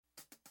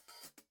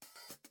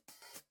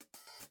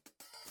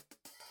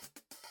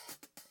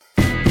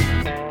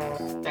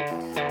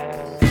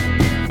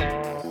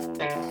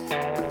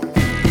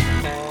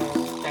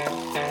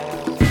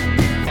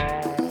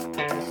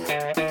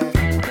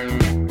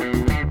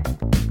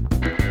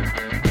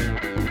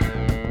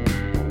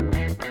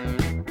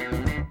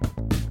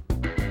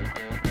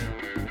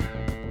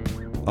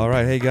All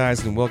right, hey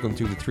guys, and welcome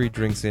to the Three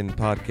Drinks In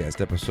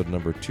podcast, episode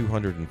number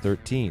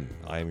 213.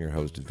 I am your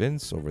host,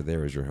 Vince. Over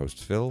there is your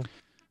host, Phil.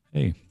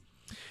 Hey.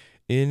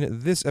 In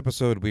this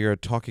episode, we are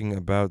talking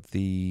about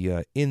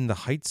the In the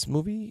Heights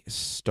movie,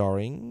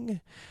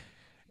 starring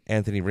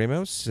Anthony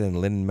Ramos and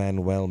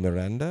Lin-Manuel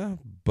Miranda.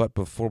 But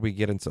before we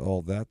get into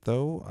all that,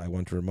 though, I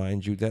want to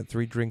remind you that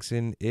Three Drinks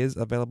In is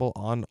available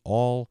on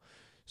all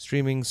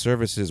streaming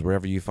services.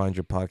 Wherever you find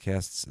your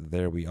podcasts,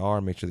 there we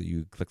are. Make sure that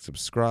you click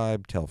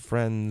subscribe, tell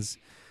friends,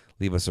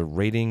 leave us a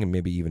rating, and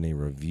maybe even a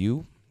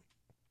review.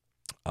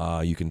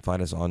 You can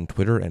find us on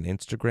Twitter and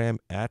Instagram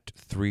at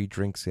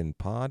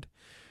 3drinksinpod.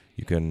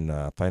 You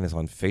can find us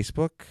on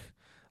Facebook,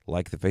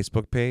 like the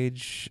Facebook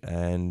page,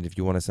 and if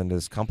you want to send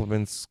us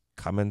compliments,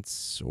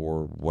 comments,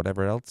 or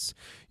whatever else,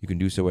 you can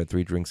do so at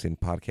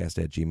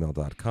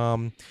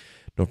 3drinksinpodcast@gmail.com.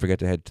 Don't forget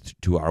to head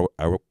to our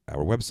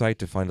website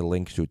to find a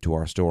link to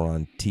our store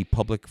on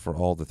TeePublic for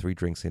all the Three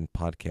Drinks In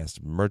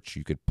podcast merch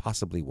you could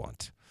possibly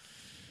want.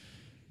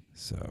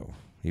 So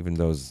even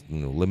those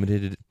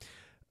limited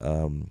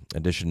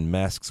edition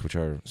masks, which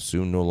are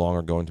soon no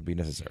longer going to be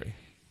necessary.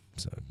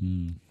 So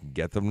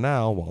get them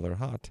now while they're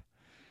hot.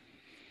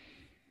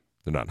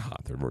 They're not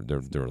hot.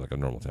 They're like a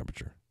normal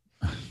temperature.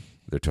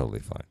 They're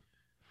totally fine.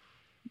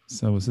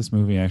 So was this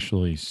movie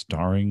actually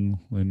starring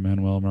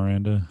Lin-Manuel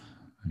Miranda?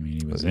 I mean,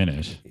 he was in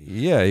it.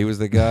 Yeah, he was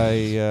the guy.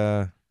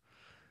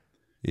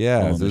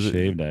 Yeah, the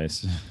shaved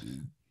ice.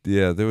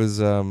 Yeah, there's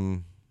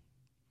a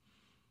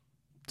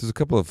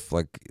couple of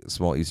like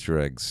small Easter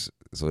eggs.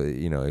 So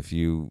if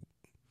you,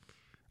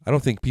 I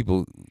don't think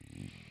people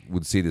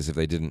would see this if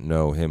they didn't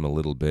know him a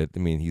little bit. I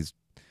mean,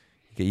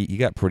 he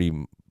got pretty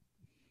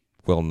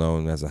well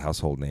known as a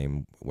household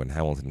name when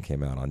Hamilton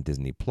came out on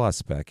Disney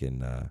Plus back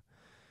in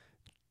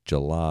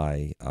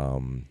July.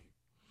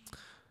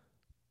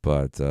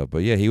 But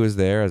yeah, he was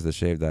there as the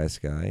shaved ice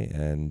guy,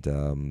 and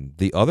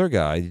the other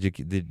guy.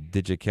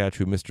 Did you catch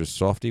who Mr.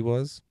 Softy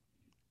was?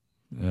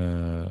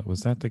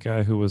 Was that the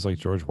guy who was like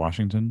George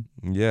Washington?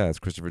 Yeah, it's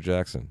Christopher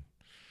Jackson.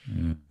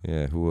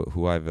 Yeah,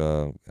 who I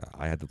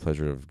had the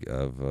pleasure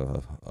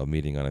of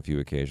meeting on a few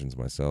occasions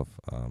myself.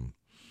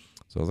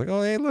 So I was like,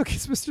 oh hey, look,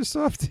 it's Mr.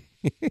 Softy.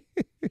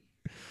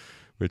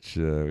 Which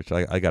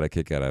I got a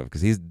kick out of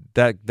because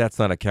that's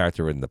not a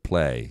character in the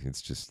play.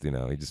 It's just he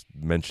just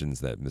mentions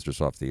that Mr.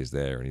 Softy is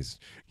there and he's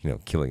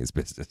killing his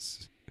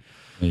business.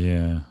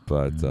 Yeah.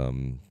 But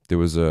there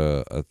was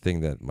a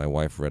thing that my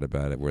wife read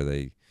about it where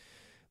they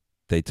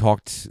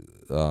talked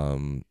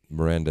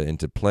Miranda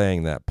into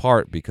playing that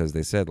part because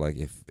they said like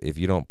if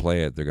you don't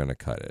play it, they're gonna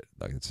cut it.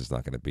 Like it's just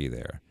not gonna be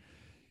there.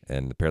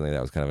 And apparently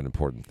that was kind of an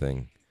important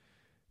thing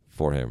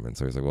for him. And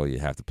so he's like, well, you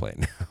have to play it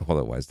now,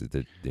 otherwise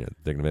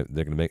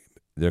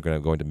they're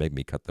going to make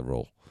me cut the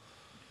role.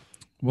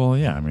 Well,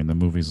 yeah, I mean, the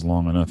movie's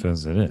long enough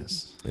as it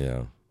is.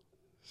 Yeah.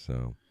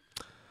 So,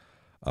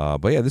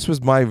 but yeah, this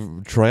was my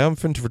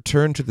triumphant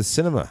return to the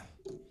cinema.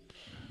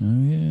 Oh,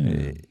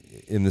 yeah.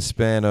 In the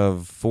span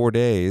of 4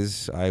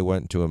 days, I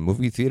went to a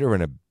movie theater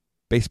and a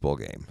baseball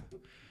game.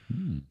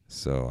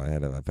 So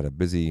I've had a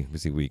busy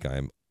week. I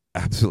am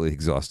absolutely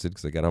exhausted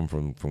because I got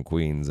home from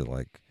Queens at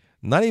like,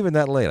 not even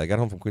that late. I got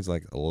home from Queens at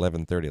like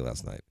 11:30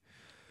 last night.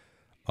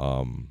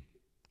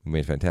 We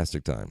made a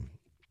fantastic time,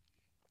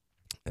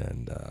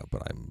 and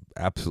but I'm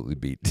absolutely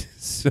beat.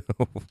 So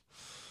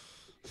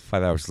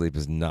 5 hours sleep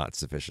is not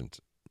sufficient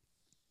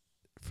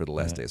for the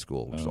last day of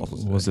school. Which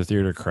was the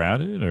theater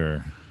crowded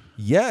or?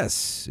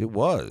 Yes, it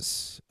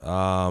was.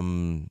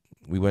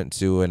 We went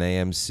to an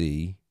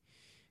AMC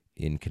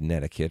in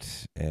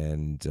Connecticut,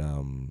 and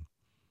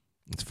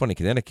it's funny.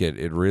 Connecticut,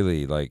 it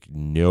really like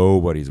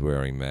nobody's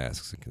wearing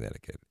masks in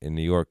Connecticut. In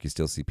New York, you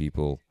still see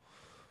people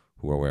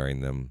who are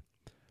wearing them.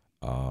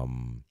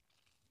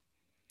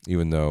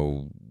 Even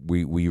though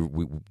we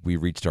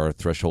reached our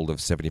threshold of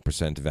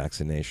 70%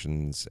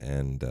 vaccinations,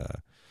 and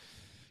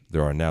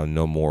there are now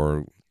no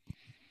more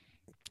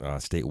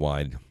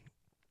statewide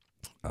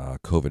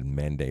COVID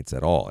mandates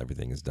at all.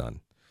 Everything is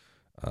done.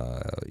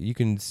 You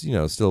can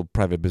still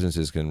private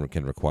businesses can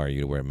require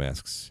you to wear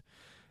masks,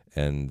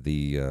 and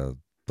the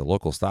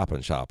local Stop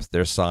and Shops,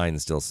 their sign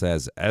still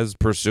says as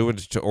pursuant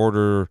to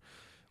order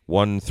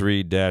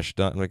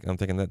 13-. Like I'm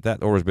thinking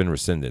that order's been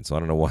rescinded, so I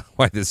don't know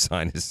why this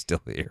sign is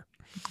still here.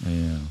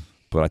 Yeah.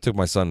 But I took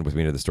my son with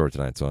me to the store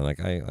tonight, so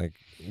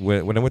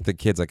when I'm with the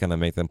kids, I kind of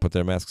make them put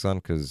their masks on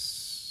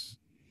because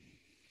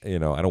I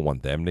don't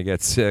want them to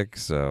get sick.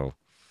 So,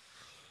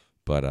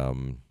 but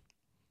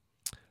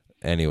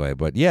anyway,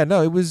 but yeah,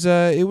 no, it was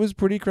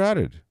pretty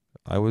crowded.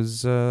 I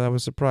was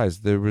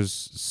surprised. There was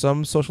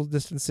some social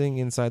distancing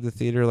inside the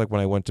theater. Like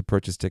when I went to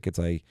purchase tickets,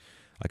 I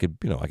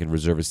could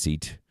reserve a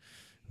seat.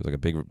 It was like a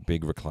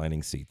big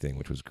reclining seat thing,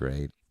 which was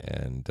great.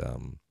 And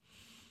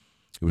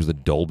it was the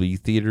Dolby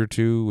Theater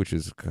too, which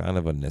is kind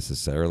of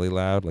unnecessarily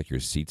loud. Like your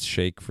seats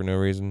shake for no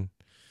reason.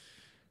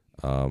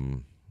 But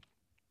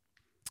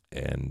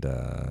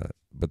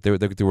there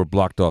were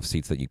blocked off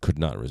seats that you could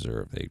not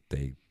reserve.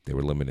 They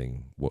were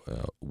limiting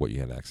what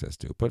you had access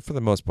to. But for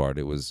the most part,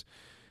 it was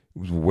It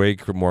was way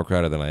more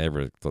crowded than I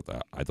ever thought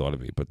I thought it'd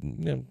be. But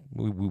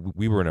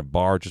we were in a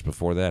bar just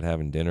before that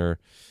having dinner.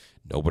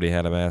 Nobody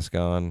had a mask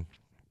on.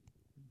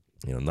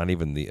 Not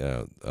even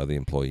the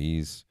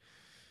employees.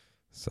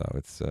 So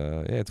it's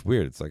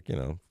weird. It's like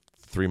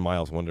 3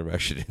 miles one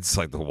direction. It's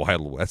like the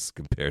Wild West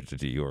compared to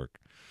New York.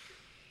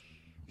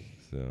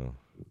 So,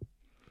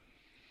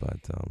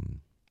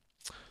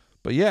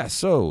 but yeah.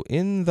 So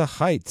In the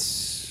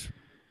Heights,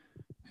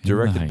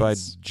 directed by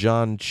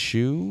John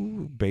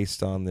Chu,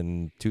 based on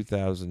the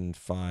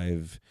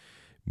 2005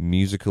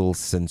 musical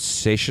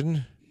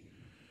sensation.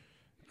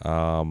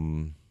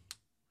 Do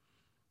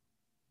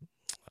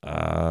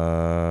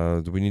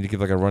we need to give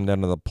like a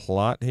rundown of the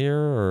plot here,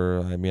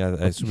 or I mean, I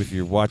assume if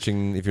you're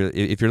watching, if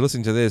you're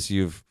listening to this,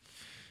 you've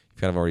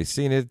kind of already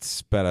seen it.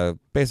 It's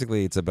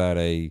basically it's about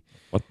a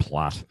what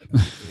plot?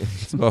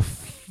 It's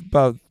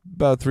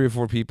about 3 or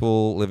 4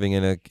 people living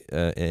in a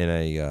about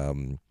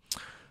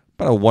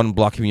a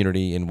 1-block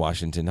community in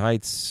Washington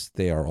Heights.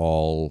 They are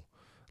all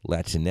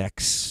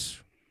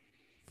Latinx,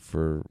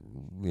 for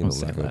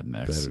lack of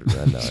Latinx?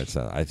 better. No, it's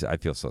not. I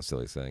feel so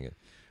silly saying it.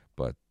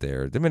 But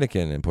they're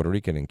Dominican and Puerto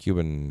Rican and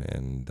Cuban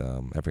and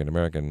African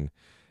American,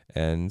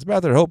 and it's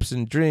about their hopes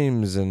and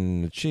dreams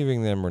and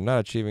achieving them or not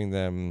achieving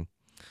them.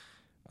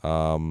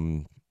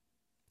 Now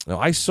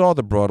I saw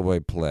the Broadway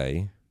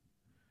play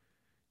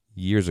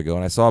years ago,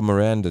 and I saw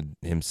Miranda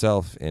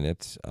himself in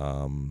it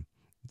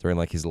during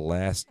like his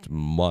last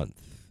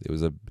month. It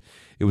was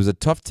a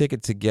tough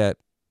ticket to get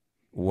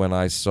when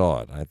I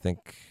saw it. I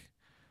think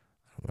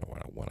I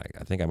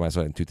might have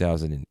saw it in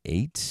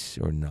 2008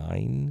 or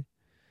 9.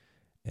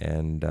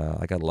 And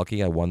I got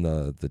lucky. I won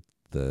the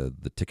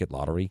ticket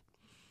lottery,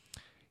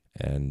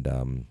 and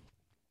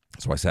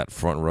so I sat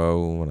front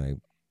row, and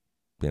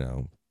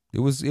it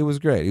was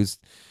great. It was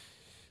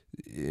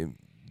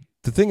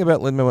the thing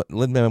about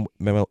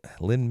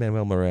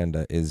Lin-Manuel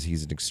Miranda is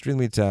he's an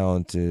extremely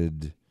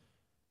talented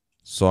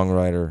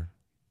songwriter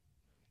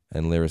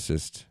and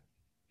lyricist.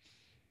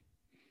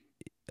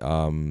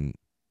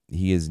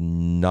 He is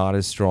not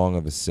as strong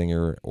of a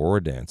singer or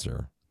a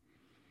dancer.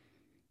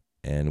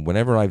 And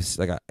whenever I've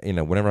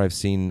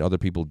seen other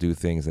people do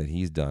things that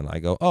he's done, I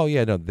go, oh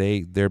yeah, no,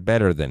 they're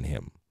better than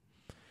him.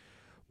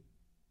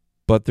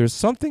 But there's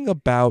something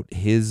about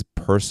his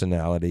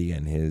personality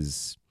and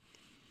his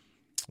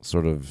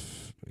sort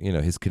of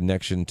his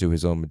connection to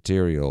his own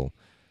material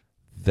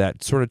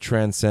that sort of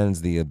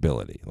transcends the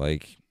ability.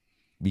 Like,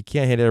 you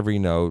can't hit every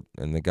note,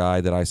 and the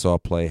guy that I saw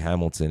play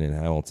Hamilton in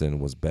Hamilton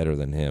was better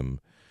than him.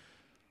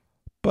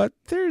 But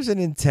there's an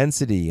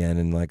intensity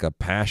and like a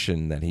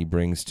passion that he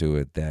brings to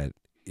it that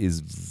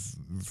is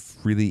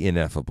really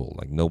ineffable.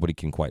 Like, nobody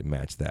can quite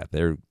match that.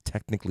 They're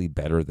technically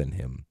better than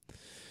him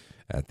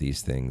at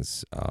these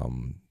things.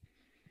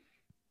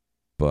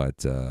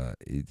 But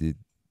it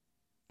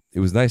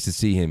was nice to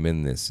see him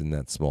in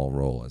that small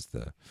role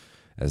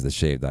as the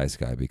shaved ice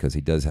guy, because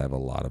he does have a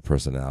lot of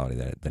personality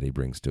that he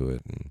brings to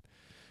it. And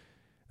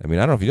I mean,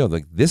 I don't know if you know,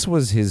 like, this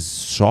was his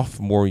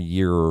sophomore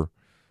year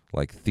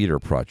like theater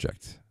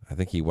project. I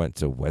think he went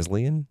to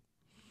Wesleyan,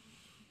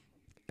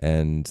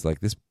 and like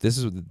this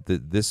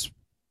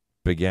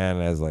began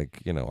as like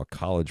a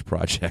college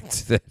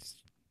project that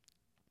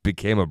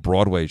became a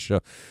Broadway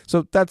show.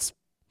 So that's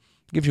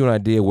gives you an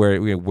idea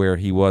where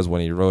he was when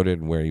he wrote it,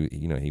 and where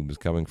he was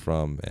coming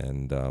from,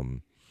 and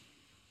the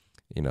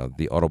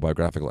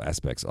autobiographical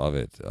aspects of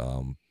it.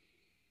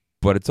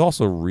 But it's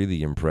also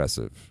really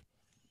impressive.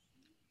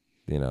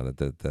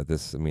 That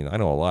this. I mean, I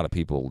know a lot of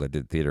people that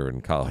did theater in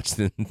college.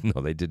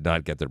 No, they did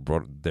not get their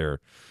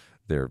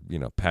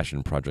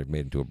passion project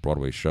made into a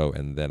Broadway show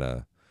and then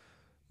a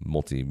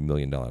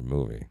multi-million-dollar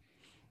movie.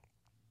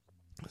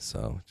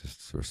 So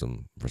just for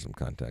some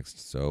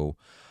context. So,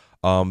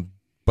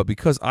 but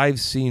because I've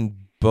seen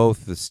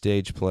both the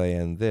stage play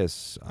and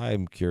this,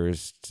 I'm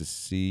curious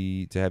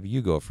to have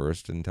you go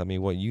first and tell me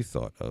what you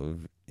thought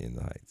of In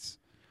the Heights.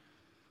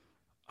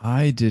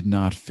 I did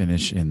not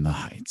finish In the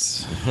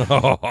Heights.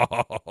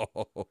 I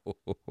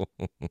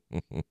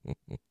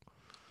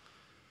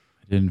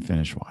didn't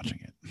finish watching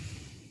it,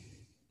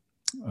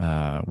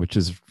 which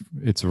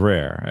it's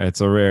rare. It's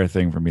a rare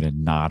thing for me to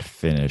not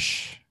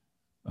finish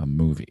a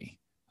movie.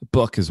 A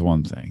book is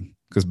one thing,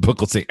 because book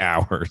will take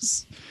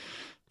hours.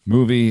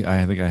 Movie,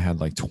 I think I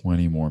had like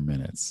 20 more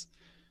minutes,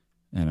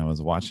 and I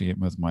was watching it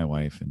with my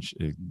wife, and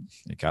it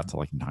got to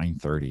like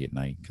 9:30 at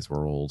night because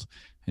we're old.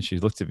 And she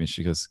looked at me and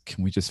she goes,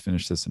 "Can we just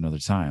finish this another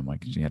time?"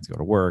 Like, she had to go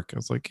to work. I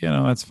was like,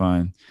 that's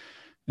fine.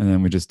 And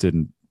then we just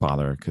didn't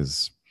bother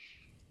because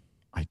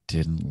I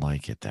didn't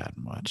like it that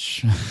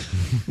much.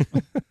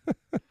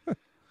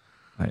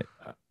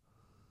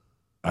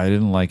 I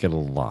didn't like it a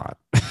lot.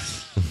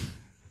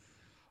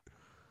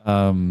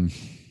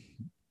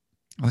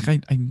 Like,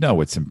 I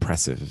know it's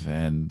impressive,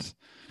 and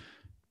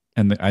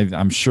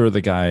I'm sure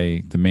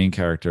the main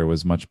character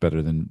was much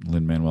better than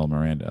Lin-Manuel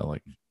Miranda.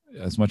 Like,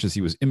 as much as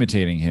he was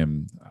imitating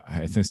him,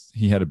 I think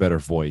he had a better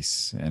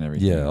voice and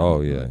everything. Yeah.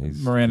 Oh, yeah.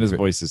 Miranda's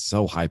voice is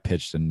so high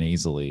pitched and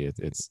nasally;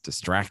 it's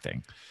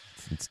distracting.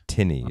 It's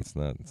tinny. It's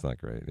not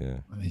great. Yeah.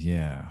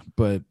 Yeah,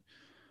 but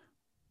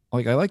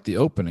like I like the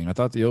opening. I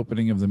thought the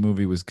opening of the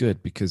movie was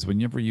good because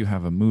whenever you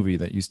have a movie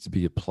that used to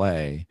be a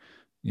play,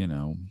 you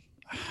know,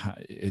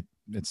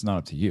 it's not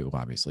up to you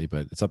obviously,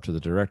 but it's up to the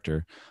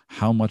director.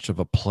 How much of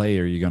a play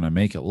are you going to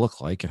make it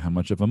look like, and how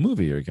much of a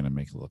movie are you going to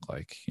make it look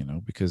like? You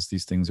know, because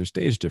these things are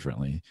staged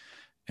differently.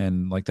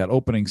 And like that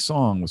opening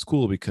song was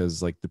cool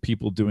because like the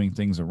people doing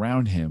things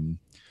around him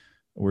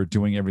were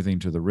doing everything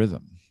to the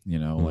rhythm. You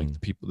know, like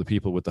the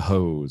people with the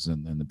hose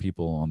and the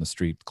people on the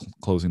street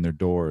closing their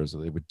doors,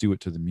 they would do it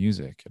to the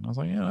music. And I was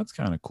like, yeah, that's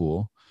kind of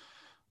cool.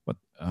 But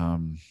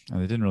and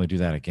they didn't really do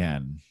that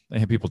again. They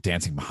had people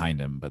dancing behind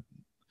him, but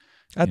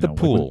At the like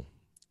pool.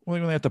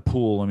 when they're at the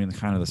pool, I mean,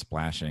 kind of the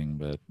splashing,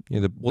 but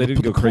Yeah, they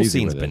didn't go pool crazy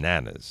scene's with it.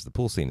 bananas. The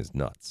pool scene is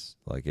nuts.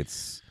 Like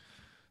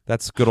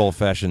that's good old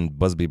fashioned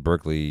Busby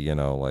Berkeley,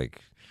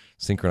 like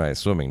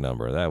synchronized swimming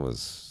number. That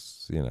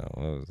was, You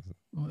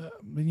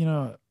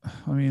know,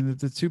 I mean,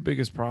 the two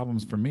biggest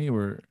problems for me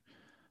were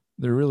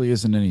there really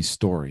isn't any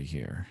story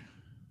here.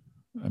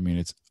 I mean,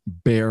 it's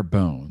bare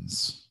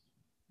bones.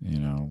 You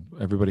know,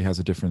 everybody has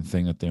a different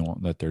thing that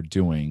they're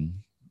doing,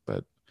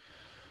 but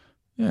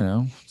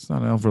it's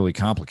not overly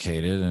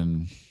complicated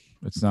and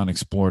it's not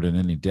explored in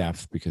any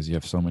depth because you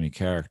have so many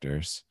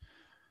characters.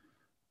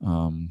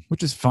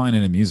 Which is fine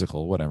in a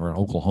musical, whatever.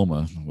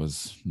 Oklahoma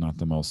was not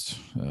the most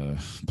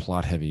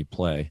plot heavy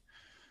play.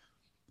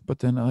 But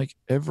then, like,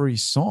 every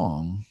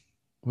song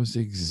was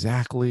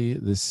exactly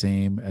the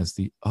same as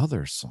the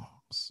other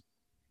songs.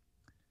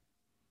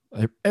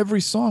 Every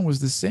song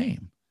was the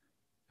same.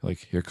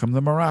 Like, here come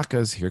the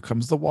maracas, here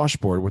comes the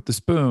washboard with the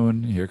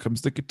spoon, here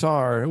comes the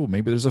guitar. Oh,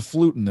 maybe there's a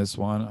flute in this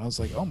one. I was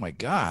like, oh my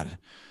God.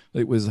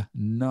 It was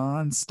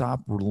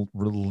nonstop,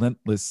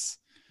 relentless.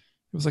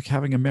 It was like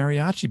having a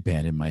mariachi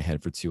band in my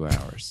head for 2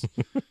 hours.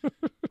 I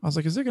was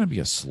like, is there going to be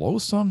a slow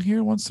song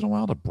here once in a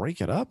while to break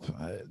it up?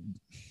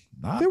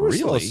 Not there were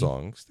really. slow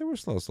songs. There were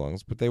slow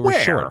songs, but they were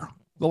short.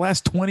 The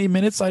last 20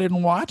 minutes I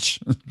didn't watch?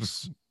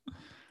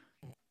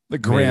 The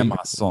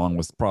grandma song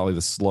was probably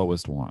the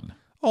slowest one.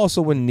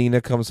 Also, when Nina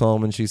comes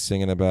home and she's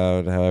singing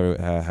about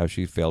how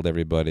she failed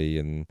everybody,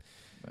 and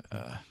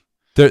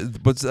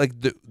but like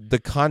the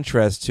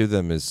contrast to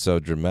them is so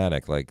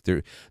dramatic. Like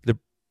they're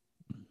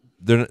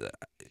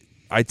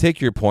I take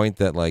your point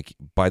that like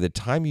by the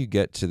time you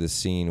get to the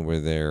scene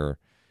where they're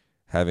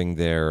having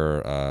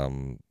their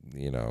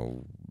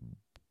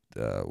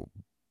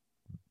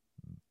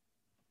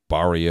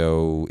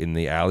barrio in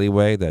the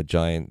alleyway, that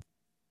giant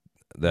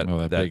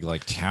that big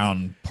like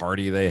town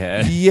party they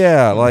had.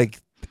 Yeah, like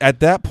at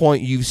that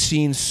point you've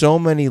seen so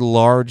many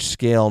large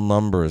scale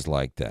numbers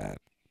like that.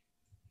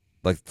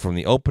 Like from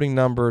the opening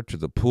number to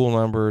the pool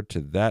number to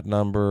that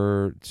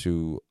number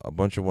to a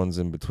bunch of ones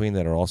in between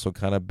that are also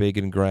kind of big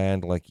and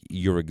grand. Like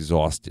you're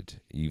exhausted.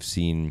 You've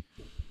seen,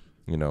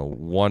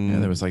 one. Yeah,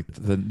 there was like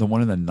the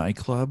one in the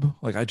nightclub.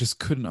 Like I just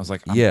couldn't. I was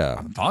like,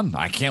 I'm done.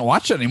 I can't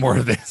watch any more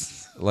of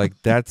this. Like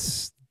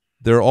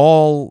they're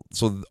all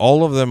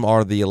of them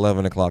are the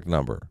 11 o'clock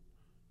number,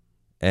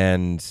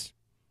 and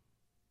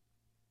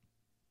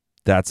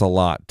that's a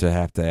lot to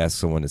have to ask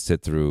someone to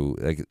sit through.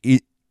 Like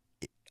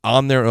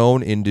on their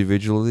own,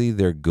 individually,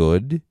 they're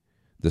good.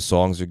 The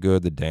songs are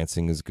good. The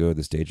dancing is good.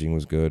 The staging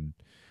was good.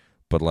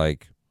 But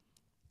like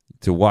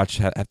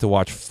have to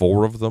watch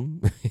 4 of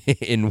them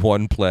in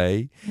one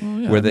play,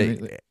 where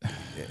they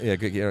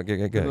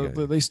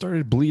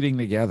started bleeding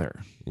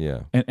together.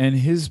 Yeah, and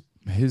his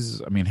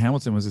I mean,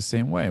 Hamilton was the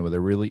same way, where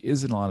there really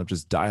isn't a lot of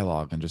just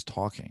dialogue and just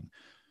talking.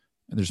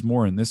 And there's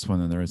more in this one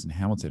than there is in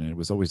Hamilton. And it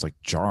was always like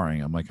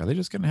jarring. I'm like, are they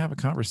just going to have a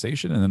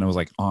conversation? And then I was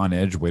like on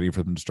edge, waiting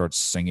for them to start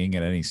singing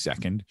at any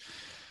second,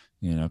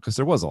 because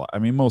there was a lot. I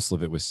mean, most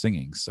of it was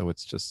singing. So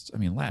it's just, I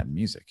mean, Latin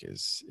music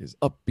is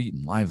upbeat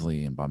and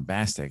lively and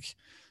bombastic.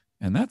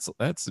 And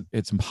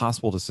it's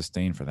impossible to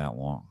sustain for that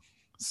long.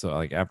 So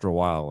like after a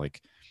while,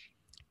 like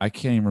I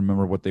can't even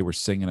remember what they were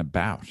singing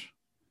about.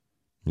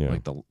 Yeah.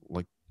 Like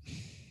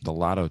the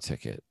lotto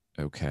ticket.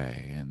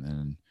 Okay. And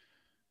then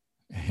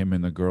him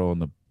and the girl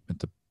at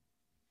the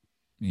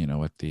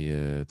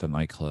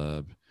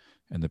nightclub,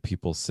 and the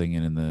people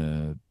singing in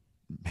the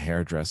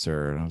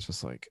hairdresser, and I was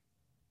just like,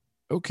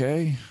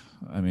 okay.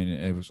 I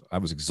mean, I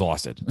was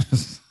exhausted.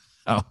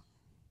 I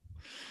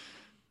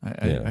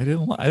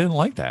didn't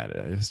like that.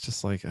 It was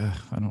just like I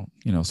don't,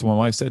 So my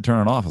wife said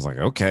turn it off. I was like,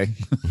 okay,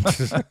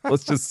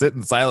 let's just sit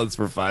in silence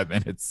for 5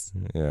 minutes.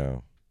 Yeah,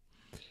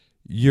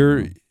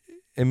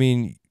 I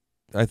mean,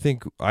 I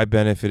think I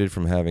benefited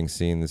from having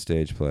seen the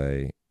stage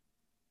play.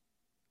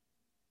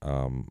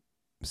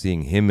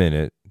 Seeing him in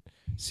it,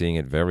 seeing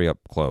it very up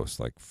close,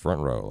 like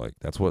front row, like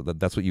that's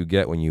what you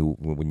get when you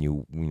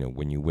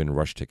win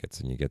rush tickets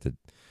and you get to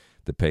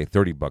pay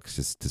 $30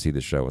 just to see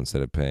the show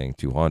instead of paying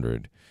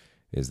 $200.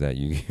 Is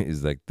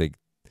like they,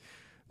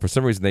 for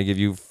some reason they give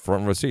you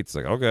front row seats.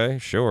 Like, okay,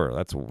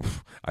 sure,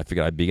 I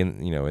figured I'd be in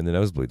the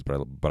nosebleeds,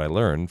 but I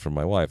learned from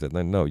my wife that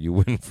then no, you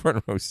win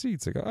front row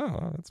seats. I go,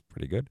 oh, that's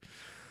pretty good.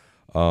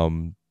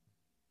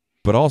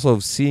 But also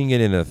seeing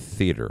it in a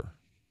theater,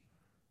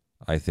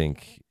 I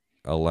think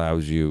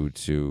allows you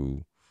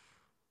to,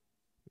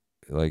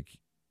 like,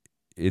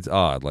 it's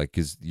odd, like,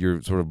 because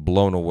you're sort of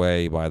blown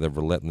away by the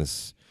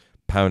relentless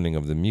pounding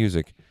of the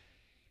music,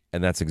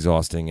 and that's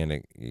exhausting.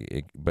 And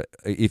but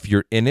if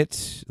you're in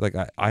it, like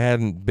I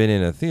hadn't been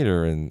in a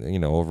theater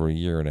in over a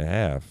year and a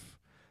half.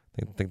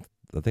 I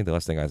think the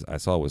last thing I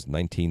saw was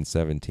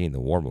 1917, the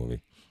war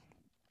movie.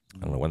 I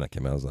don't know when that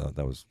came out.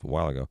 That was a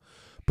while ago,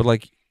 but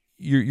like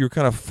you're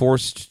kind of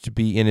forced to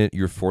be in it.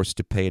 You're forced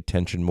to pay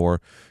attention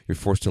more. You're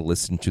forced to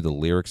listen to the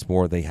lyrics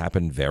more. They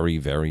happen very,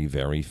 very,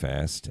 very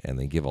fast, and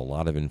they give a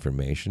lot of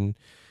information.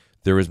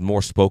 There is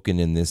more spoken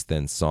in this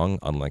than sung,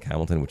 unlike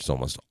Hamilton, which is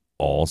almost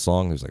all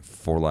song. There's like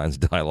 4 lines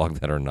of dialogue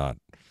that are not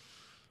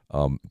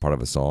part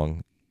of a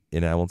song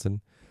in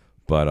Hamilton.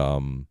 But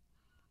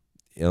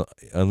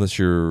unless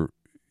you're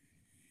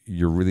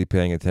really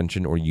paying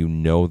attention or you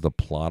know the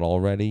plot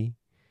already,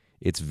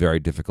 it's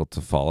very difficult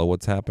to follow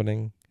what's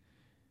happening.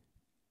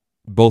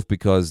 Both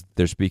because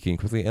they're speaking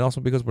quickly and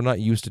also because we're not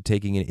used to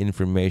taking in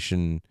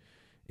information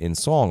in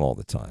song all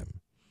the time.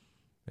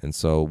 And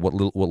so what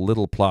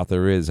little plot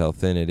there is, how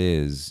thin it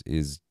is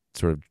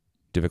sort of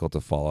difficult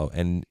to follow,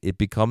 and it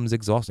becomes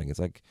exhausting. It's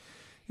like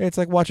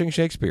watching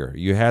Shakespeare.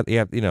 You have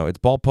it's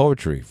bald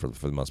poetry for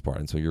the most part,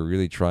 and so you're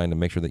really trying to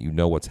make sure that you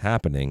know what's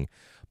happening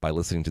by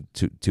listening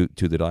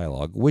to the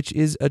dialogue, which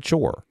is a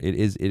chore.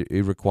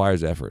 It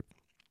requires effort,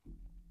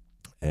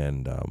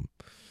 and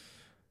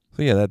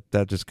so yeah,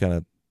 that just kind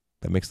of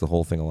that makes the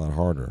whole thing a lot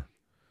harder.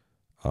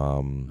 I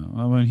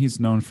mean,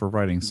 he's known for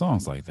writing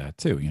songs like that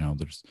too.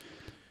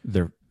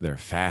 They're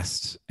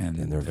fast and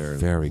they're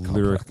very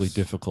lyrically complex.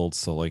 difficult.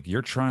 So like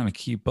you're trying to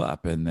keep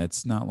up, and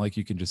it's not like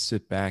you can just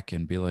sit back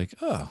and be like,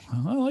 oh,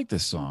 I like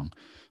this song.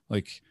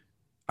 Like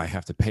I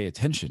have to pay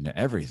attention to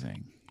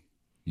everything.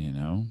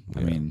 Yeah. I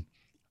mean,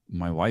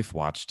 my wife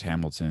watched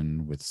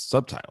Hamilton with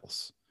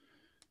subtitles.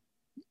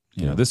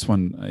 This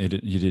one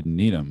you didn't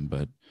need them,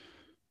 but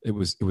it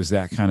was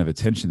that kind of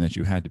attention that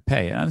you had to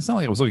pay. And it's not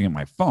like I was looking at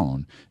my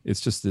phone. It's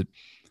just that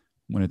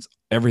when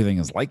everything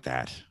is like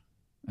that,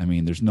 I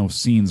mean, there's no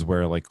scenes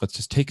where like, let's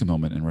just take a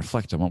moment and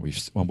reflect on what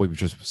we've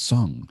just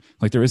sung.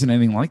 Like there isn't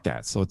anything like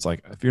that. So it's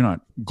like, if you're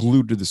not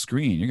glued to the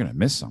screen, you're going to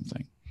miss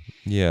something.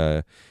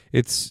 Yeah.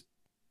 It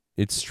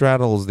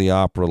straddles the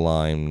opera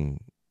line,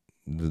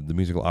 the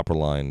musical opera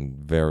line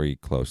very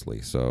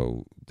closely.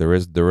 So there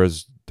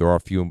are a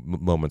few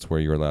moments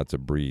where you're allowed to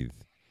breathe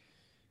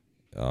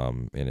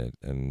in it,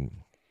 and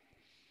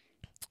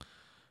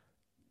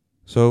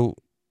so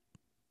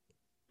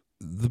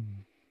the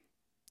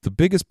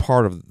biggest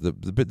part of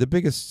the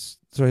biggest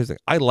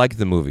I like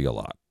the movie a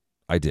lot.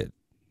 I did,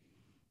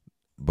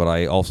 but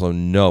I also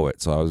know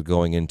it, so I was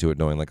going into it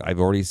knowing like I've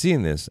already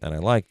seen this and I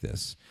like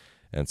this,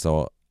 and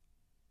so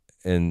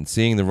and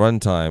seeing the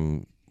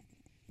runtime,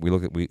 we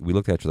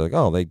looked at each other like,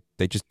 oh,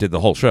 they just did the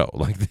whole show.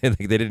 Like they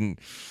didn't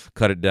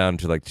cut it down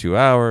to like 2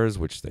 hours,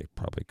 which they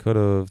probably could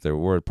have. There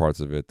were parts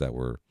of it that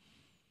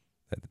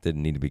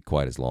didn't need to be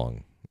quite as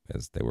long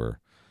as they were.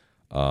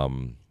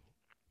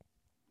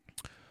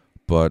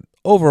 But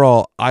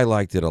overall, I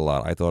liked it a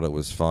lot. I thought it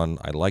was fun.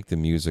 I liked the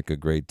music a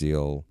great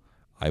deal.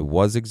 I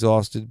was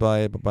exhausted by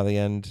it, but by the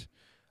end,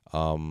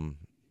 and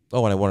I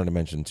wanted to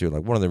mention too,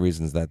 like one of the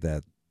reasons that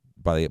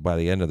by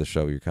the end of the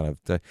show, you're kind of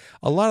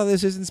a lot of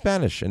this is in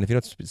Spanish, and if you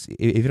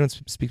don't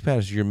speak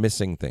Spanish, you're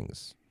missing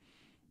things.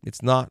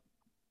 It's not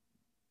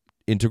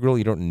integral.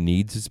 You don't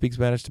need to speak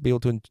Spanish to be able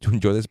to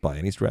enjoy this by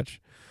any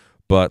stretch.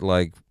 But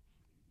like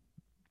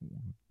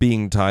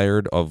being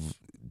tired of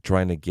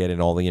trying to get in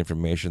all the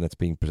information that's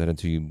being presented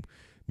to you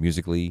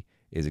musically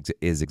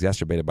is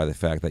exacerbated by the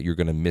fact that you're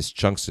going to miss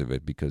chunks of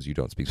it because you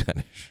don't speak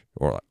Spanish,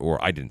 or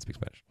I didn't speak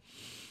Spanish.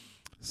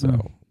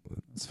 So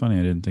it's funny.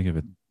 I didn't think of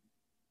it.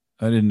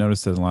 I didn't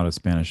notice there's a lot of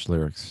Spanish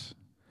lyrics,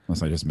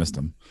 unless I just missed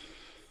them,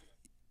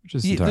 which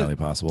is entirely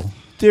possible.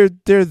 They're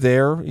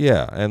there,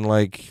 yeah, and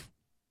like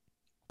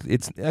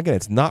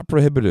it's not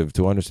prohibitive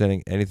to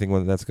understanding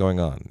anything that's going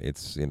on.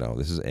 It's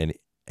this is an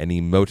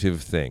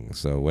emotive thing,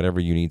 so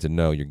whatever you need to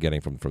know, you're getting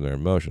from their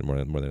emotion more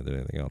than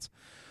anything else.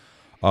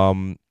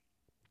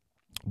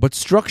 But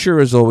structure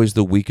is always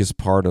the weakest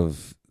part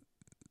of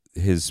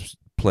his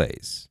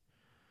plays.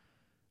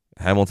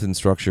 Hamilton's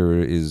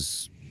structure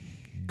is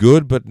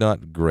good, but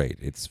not great.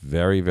 It's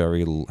very,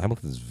 very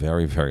Hamilton's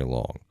very, very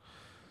long,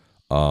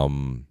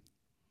 and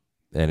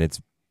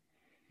it's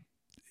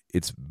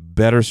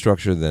better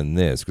structure than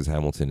this because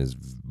Hamilton is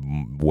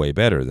way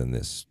better than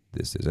this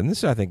is, and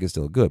this I think is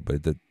still good,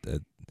 but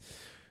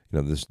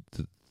the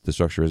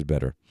structure is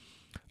better.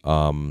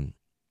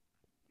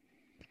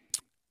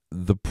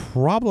 The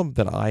problem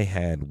that I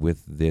had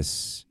with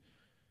this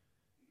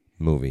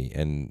movie,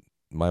 and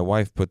my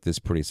wife put this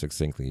pretty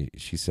succinctly,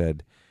 she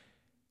said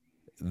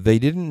they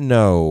didn't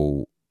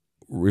know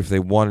if they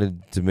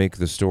wanted to make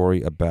the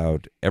story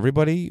about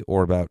everybody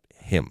or about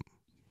him.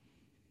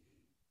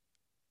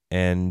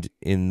 And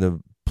in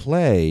the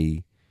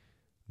play,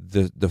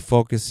 the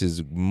focus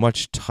is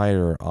much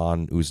tighter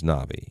on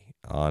Usnavi,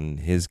 on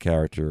his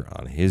character,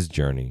 on his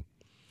journey,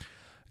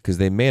 because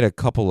they made a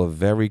couple of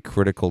very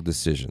critical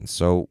decisions.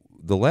 So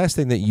the last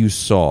thing that you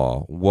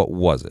saw, what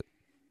was it?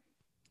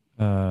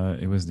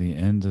 It was the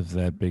end of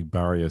that big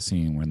Barrio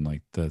scene when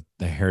like the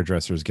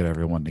hairdressers get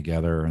everyone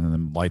together and then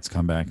the lights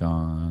come back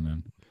on.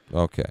 And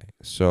Okay,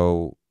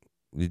 so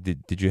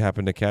did you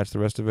happen to catch the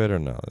rest of it or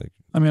no? Like,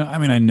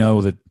 I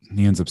know that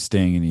he ends up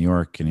staying in New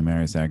York and he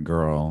marries that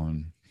girl.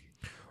 And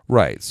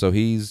right. So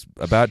he's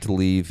about to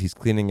leave. He's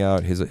cleaning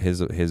out his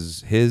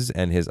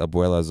and his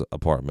abuela's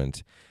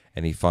apartment,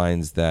 and he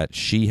finds that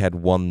she had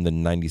won the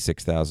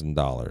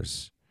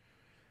 $96,000,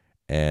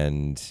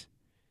 and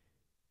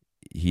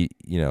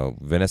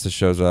Vanessa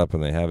shows up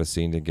and they have a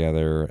scene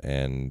together,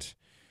 and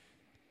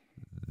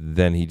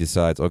then he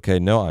decides, okay,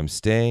 no, I'm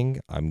staying.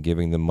 I'm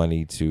giving the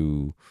money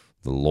to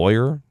the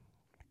lawyer,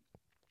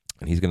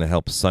 and he's going to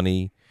help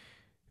Sonny,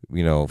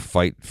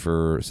 fight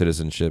for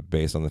citizenship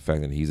based on the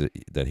fact that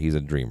he's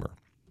a dreamer.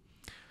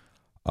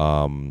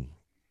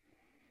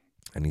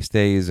 And he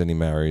stays and he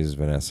marries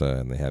Vanessa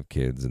and they have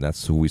kids, and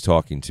that's who he's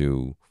talking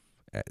to.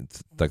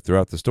 Like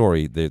throughout the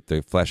story,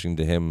 they're flashing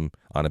to him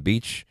on a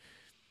beach.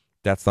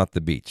 That's not the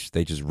beach.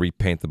 They just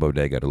repaint the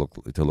bodega to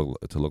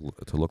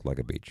look like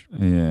a beach.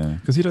 yeah,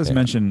 because he does Yeah.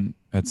 mention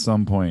at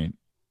some point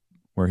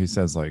where he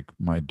says like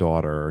my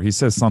daughter, or he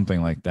says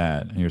something like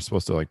that, and you're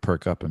supposed to like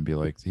perk up and be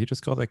like, did he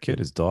just call that kid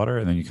his daughter?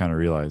 And then you kind of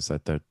realize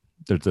that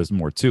there's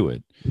more to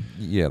it.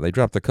 Yeah, they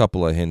dropped a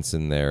couple of hints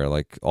in there.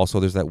 Like, also,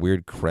 there's that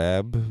weird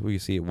crab where you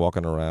see it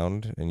walking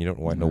around, and you don't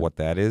quite know what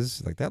that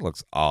is. Like, that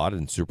looks odd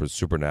and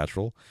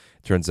supernatural.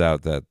 Turns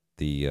out that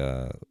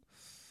the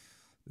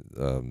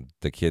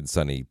kid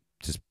Sonny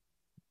just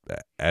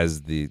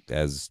as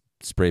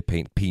spray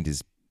paint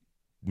is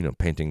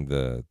painting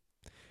the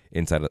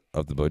inside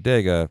of the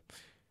bodega.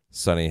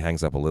 Sonny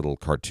hangs up a little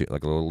cartoon,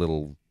 like a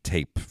little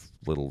tape,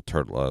 little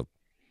turtle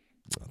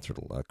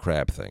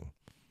crab thing.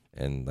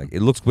 And like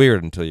it looks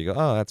weird until you go,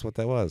 oh, that's what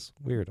that was.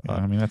 Weird. Yeah,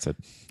 I mean, that's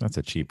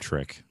a cheap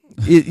trick.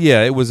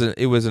 It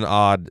was an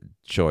odd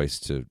choice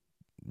to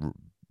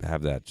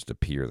have that just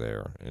appear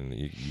there, and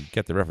you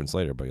get the reference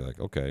later, but you're like,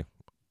 okay,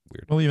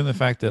 weird. Well, even the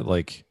fact that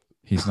like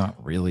he's not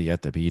really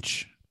at the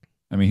beach.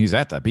 I mean, he's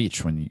at the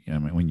beach when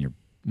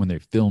they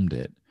filmed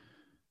it,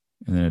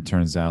 and then it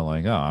turns out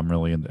like, oh, I'm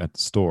really at the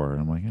store,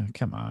 and I'm like, oh,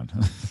 come on.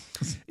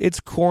 It's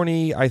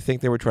corny. I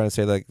think they were trying to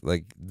say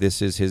like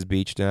this is his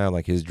beach now.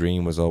 Like his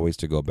dream was always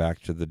to go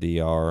back to the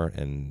DR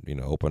and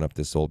open up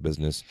this old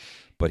business,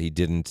 but he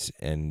didn't,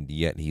 and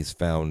yet he's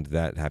found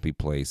that happy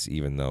place,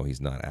 even though he's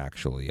not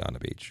actually on a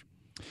beach.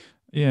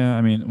 Yeah,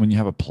 I mean, when you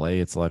have a play,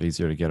 it's a lot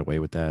easier to get away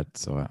with that.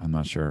 So I'm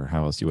not sure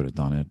how else you would have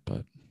done it,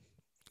 but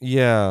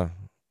Yeah.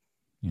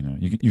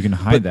 you can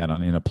hide that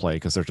in a play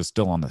because they're just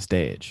still on the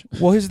stage.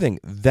 Well, here's the thing.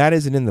 That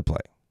isn't in the play.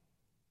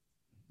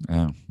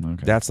 Oh,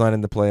 okay. That's not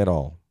in the play at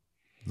all.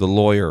 The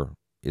lawyer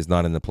is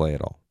not in the play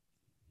at all.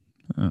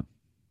 Oh.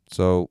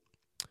 So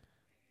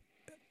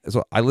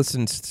I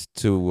listened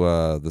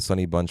to the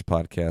Sunny Bunch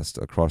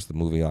podcast across the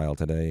movie aisle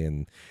today,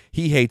 and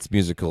he hates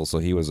musicals, so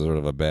he was sort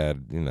of a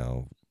bad,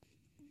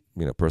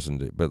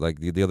 person. But like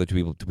the other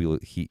two people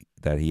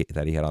that he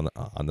had on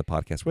the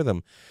podcast with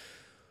him,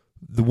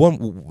 the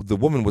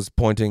woman was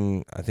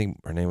pointing. I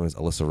think her name was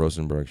Alyssa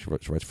Rosenberg. She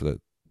writes for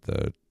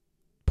the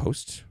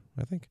Post,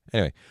 I think.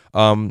 Anyway,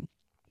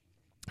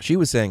 she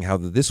was saying how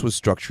this was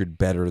structured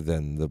better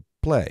than the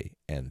play,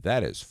 and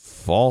that is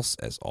false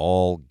as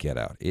all get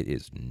out. It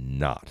is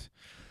not.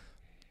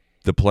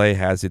 The play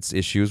has its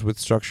issues with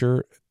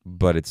structure,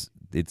 but it's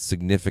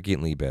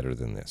significantly better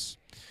than this.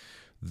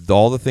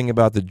 All the thing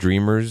about the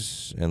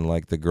dreamers and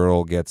like the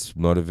girl gets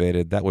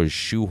motivated, that was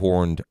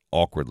shoehorned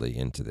awkwardly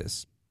into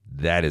this.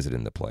 That isn't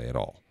in the play at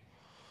all.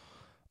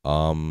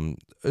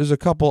 There's a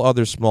couple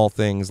other small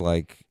things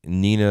like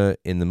Nina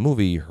in the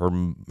movie, her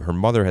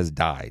mother has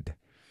died.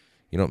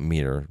 You don't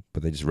meet her,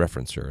 but they just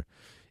reference her.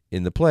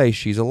 In the play,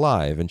 she's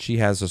alive and she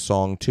has a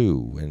song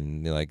too,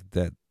 and like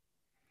that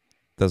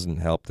doesn't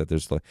help that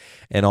there's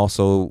and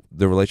also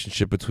the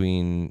relationship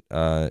between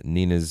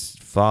Nina's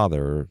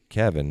father,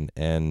 Kevin,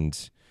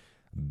 and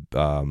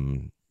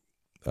Benny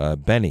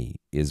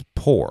is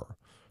poor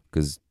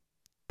because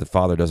the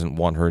father doesn't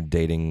want her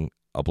dating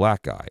a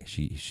black guy.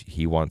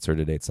 He wants her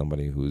to date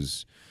somebody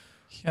who's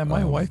Yeah,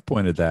 my wife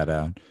pointed that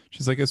out.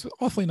 She's like, it's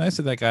awfully nice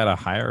of that guy to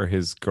hire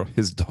his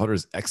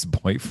daughter's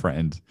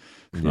ex-boyfriend.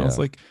 And I was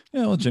like,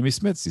 Jimmy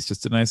Smits, he's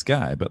just a nice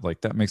guy, but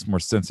like that makes more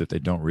sense if they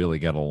don't really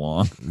get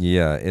along.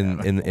 Yeah,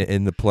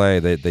 in the play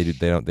they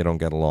don't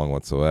get along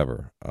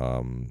whatsoever.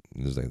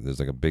 There's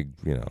like a big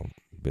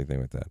big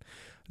thing with that.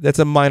 That's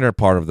a minor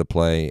part of the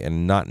play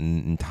and not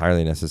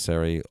entirely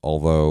necessary,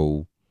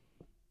 although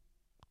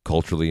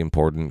culturally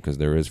important because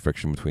there is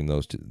friction between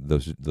those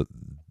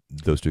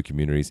two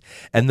communities.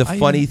 And the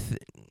funny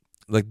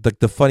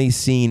the funny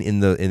scene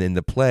in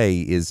the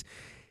play is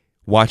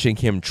watching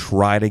him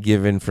try to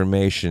give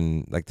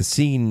information. Like the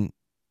scene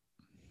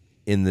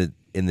in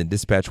the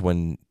dispatch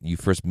when you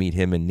first meet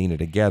him and Nina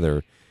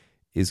together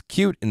is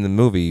cute in the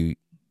movie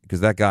because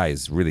that guy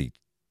is really,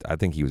 I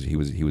think he was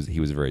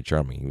very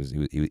charming.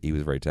 He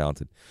was very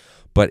talented.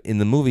 But in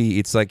the movie,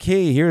 it's like,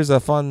 hey, here's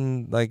a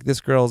fun, like, this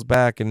girl's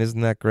back, and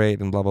isn't that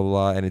great, and blah, blah,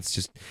 blah. And it's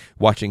just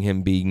watching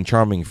him being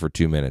charming for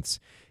 2 minutes.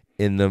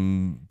 in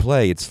the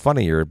play, it's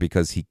funnier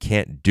because he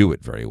can't do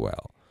it very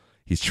well.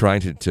 He's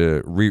trying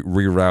to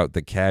reroute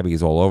the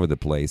cabbies all over the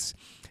place,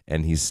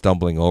 and he's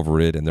stumbling over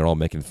it, and they're all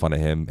making fun of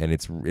him, and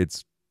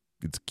it's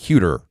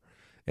cuter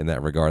in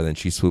that regard. Then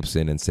she swoops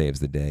in and saves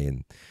the day,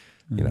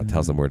 and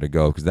tells them where to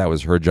go, because that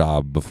was her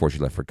job before she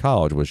left for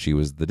college. Was she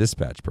was the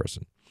dispatch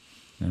person.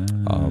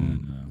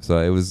 So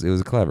it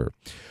was clever.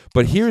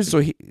 But here's go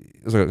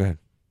ahead.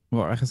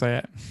 Well, because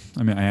I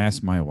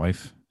asked my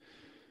wife,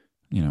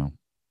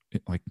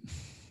 it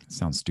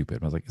sounds stupid,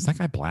 but I was like, is that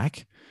guy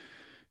black?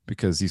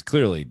 Because he's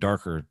clearly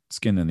darker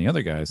skinned than the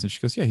other guys. And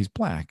she goes, yeah, he's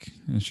black.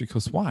 And she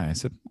goes, why? I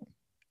said,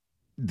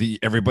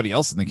 everybody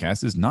else in the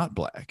cast is not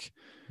black.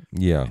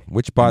 Yeah,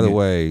 which by the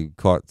way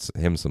caught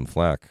him some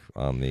flack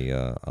on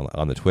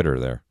the Twitter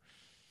there.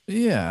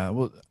 Yeah,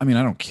 well, I mean,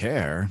 I don't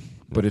care,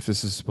 but if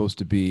this is supposed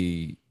to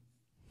be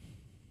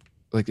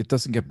it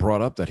doesn't get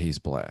brought up that he's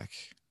black.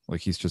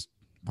 Like, he's just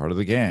part of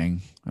the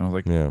gang. And I was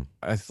like, yeah,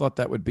 I thought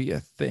that would be a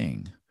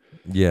thing.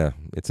 Yeah,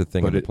 it's a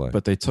thing in the play.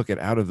 But they took it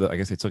out of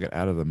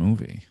the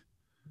movie.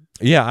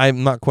 Yeah,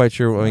 I'm not quite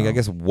sure. I mean, I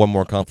guess one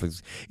more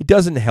conflict. It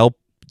doesn't help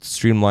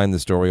streamline the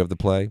story of the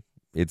play.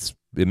 It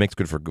makes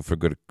good for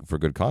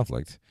good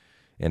conflict,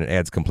 and it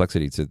adds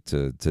complexity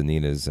to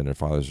Nina's and her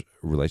father's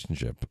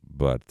relationship.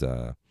 But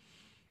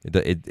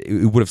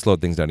it would have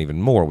slowed things down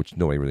even more, which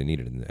nobody really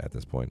needed at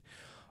this point.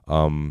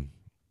 But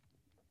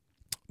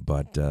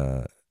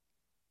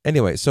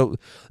anyway, so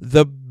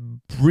the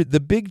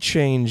big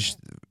change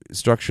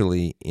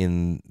structurally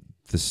in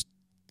this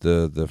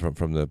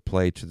from the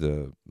play to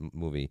the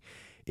movie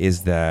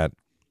is that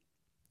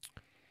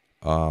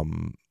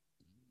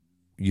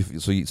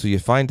you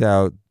find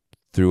out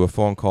through a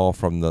phone call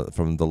from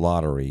the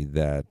lottery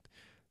that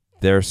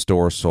their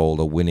store sold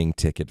a winning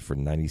ticket for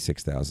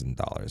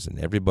 $96,000, and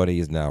everybody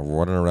is now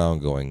running around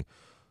going,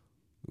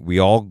 we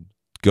all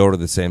go to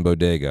the same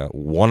bodega,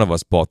 one of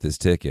us bought this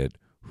ticket,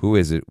 who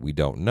is it? We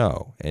don't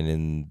know. And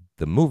in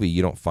the movie,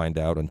 you don't find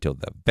out until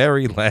the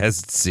very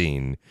last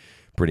scene,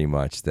 pretty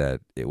much,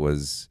 that it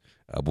was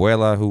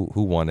Abuela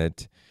who won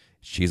it.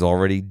 She's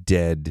already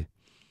dead.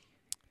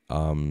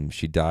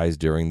 She dies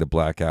during the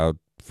blackout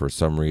for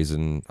some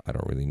reason. I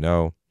don't really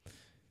know.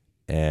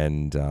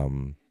 And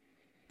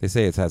they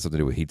say it's had something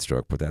to do with heat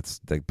stroke, but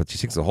she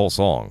sings the whole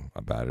song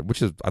about it,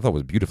 which I thought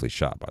was beautifully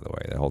shot, by the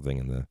way. That whole thing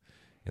in that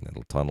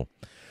little tunnel.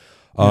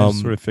 I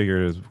sort of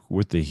figured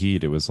with the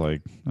heat, it was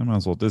like, I might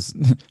as well.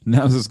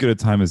 Now's as good a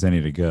time as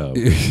any to go.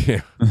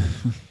 Yeah.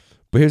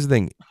 But here's the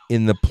thing: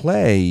 in the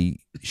play,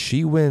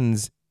 she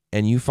wins,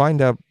 and you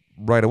find out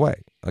right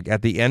away. Like,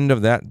 at the end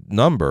of that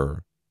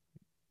number,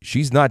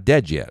 she's not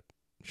dead yet;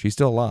 she's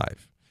still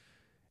alive,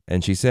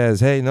 and she says,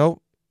 "Hey,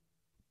 no,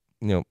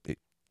 and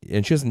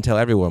she doesn't tell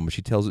everyone, but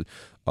she tells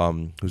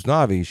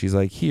Usnavi. She's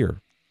like,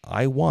 "Here,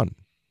 I won,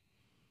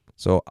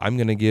 so I'm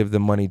going to give the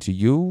money to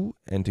you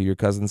and to your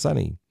cousin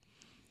Sonny."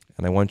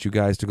 And I want you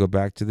guys to go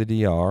back to the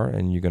DR,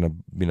 and you're gonna,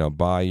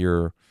 buy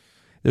your.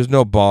 There's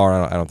no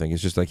bar. I don't think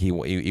it's just like he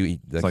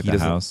like the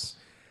house.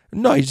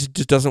 No, he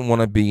just doesn't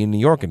want to be in New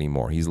York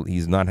anymore.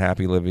 He's not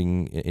happy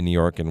living in New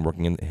York and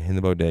working in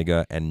the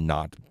bodega and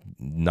not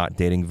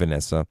dating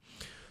Vanessa.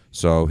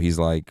 So he's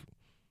like,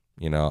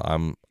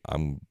 I'm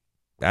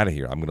out of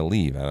here. I'm gonna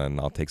leave,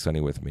 and I'll take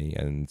Sonny with me.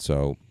 And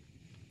so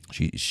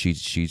she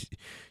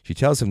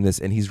tells him this,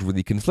 and he's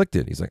really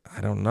conflicted. He's like,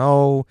 I don't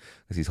know,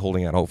 because he's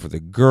holding out hope for the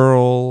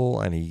girl,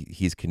 and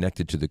he's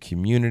connected to the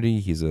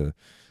community. He's a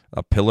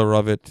pillar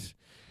of it,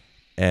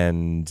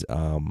 and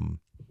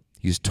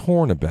he's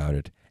torn about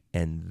it.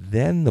 And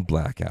then the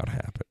blackout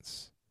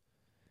happens,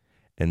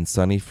 and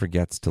Sonny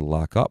forgets to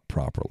lock up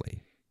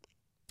properly,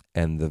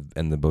 and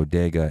the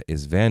bodega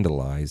is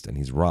vandalized, and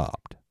he's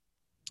robbed.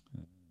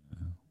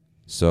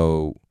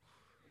 So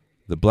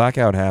the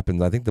blackout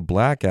happens. I think the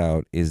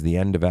blackout is the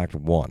end of Act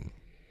 1,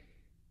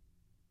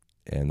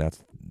 and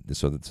that's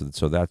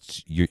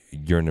your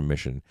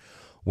intermission.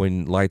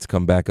 When lights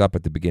come back up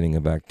at the beginning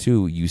of Act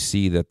 2, you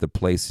see that the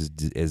place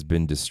has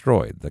been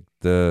destroyed.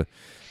 The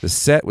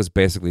set was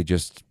basically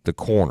just the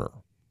corner,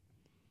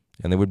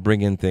 and they would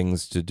bring in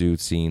things to do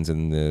scenes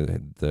in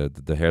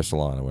the hair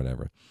salon or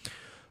whatever.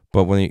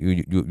 But when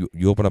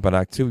you open up at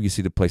Act 2, you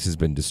see the place has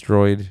been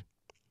destroyed.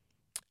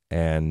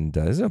 And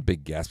there's a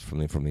big gasp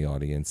from the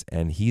audience,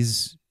 and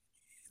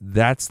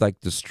that's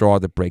like the straw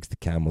that breaks the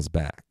camel's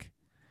back.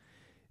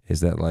 Is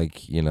that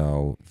like,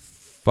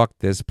 fuck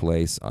this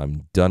place,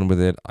 I'm done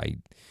with it.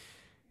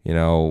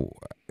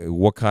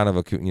 What kind of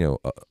a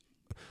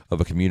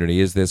community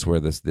is this where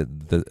the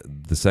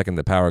second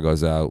the power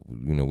goes out,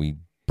 we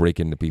break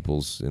into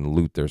people's and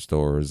loot their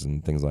stores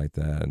and things like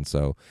that. And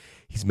so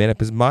he's made up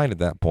his mind at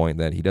that point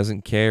that he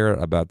doesn't care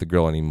about the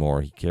girl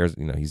anymore. He cares,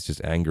 he's just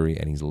angry,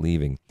 and he's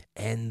leaving.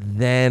 And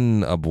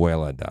then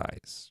Abuela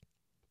dies.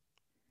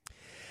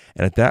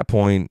 And at that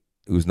point,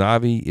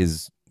 Usnavi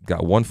is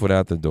got one foot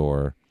out the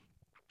door.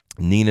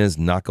 Nina's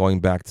not going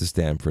back to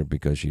Stanford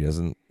because she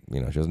doesn't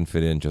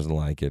fit in, she doesn't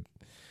like it.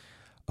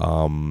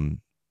 And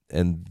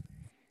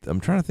I'm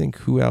trying to think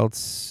who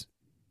else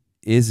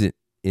is it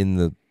in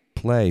the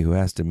play who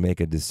has to make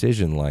a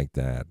decision like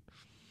that.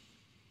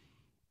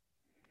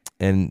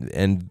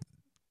 And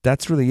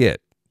that's really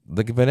it.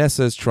 Like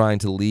Vanessa is trying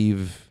to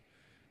leave,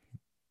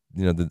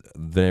 the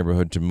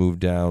neighborhood to move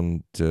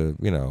down to,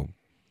 I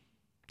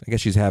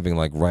guess she's having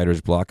like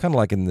writer's block, kind of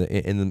like in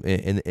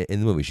the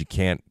movie.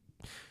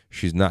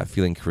 She's not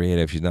feeling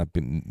creative. She's not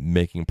been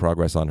making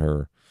progress on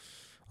her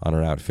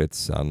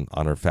outfits, on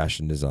her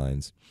fashion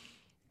designs.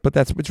 But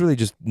it's really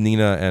just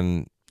Nina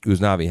and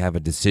Usnavi have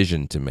a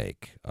decision to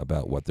make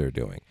about what they're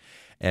doing.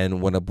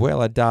 And when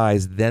Abuela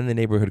dies, then the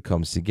neighborhood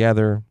comes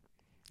together,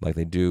 like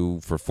they do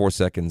for 4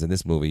 seconds in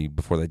this movie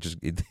before they just.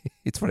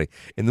 It's funny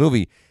in the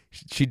movie.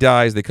 She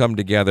dies, they come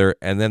together,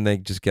 and then they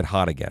just get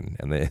hot again,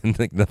 and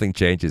nothing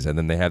changes, and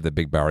then they have the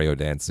big barrio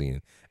dance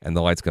scene, and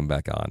the lights come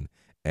back on,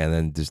 and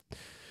then just.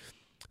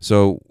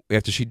 So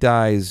after she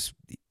dies,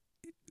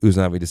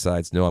 Usnavi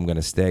decides, no, I'm going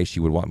to stay. She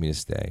would want me to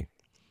stay.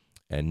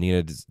 And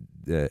Nina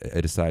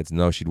decides,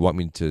 no, she'd want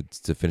me to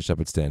finish up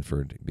at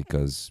Stanford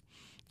because,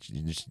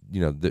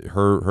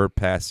 her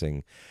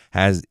passing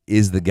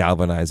is the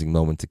galvanizing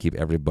moment to keep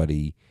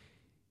everybody,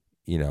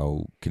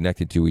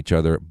 connected to each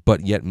other,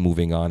 but yet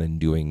moving on and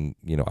doing,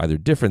 either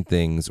different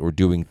things or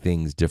doing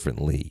things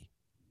differently.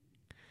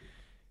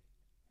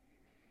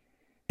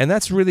 And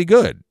that's really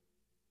good.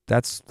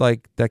 That's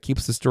that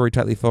keeps the story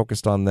tightly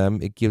focused on them.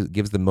 It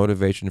gives the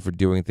motivation for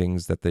doing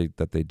things that they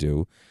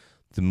do.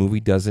 The movie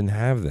doesn't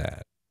have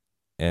that.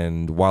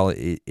 And while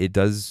it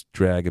does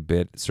drag a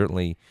bit,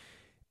 certainly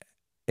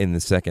in the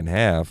second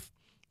half,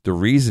 the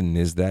reason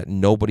is that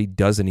nobody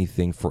does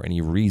anything for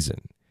any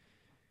reason.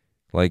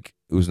 Like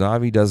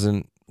Usnavi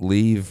doesn't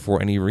leave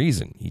for any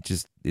reason.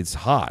 It's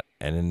hot,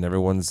 and then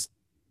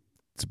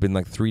it's been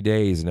like 3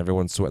 days and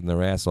everyone's sweating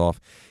their ass off.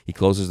 He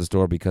closes the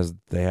store because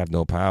they have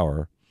no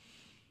power.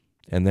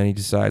 And then he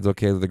decides,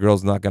 okay, the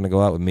girl's not going to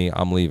go out with me.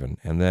 I'm leaving.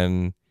 And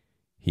then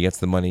he gets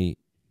the money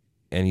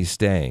and he's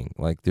staying.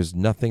 Like, there's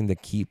nothing to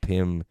keep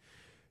him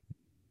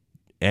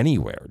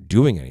anywhere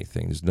doing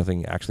anything. There's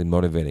nothing actually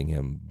motivating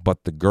him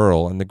but the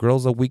girl. And the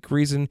girl's a weak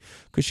reason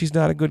because she's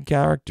not a good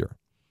character.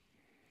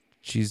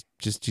 She's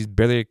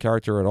barely a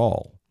character at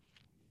all.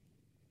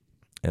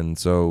 And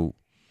so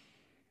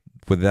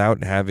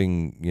without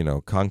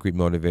having, concrete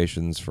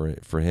motivations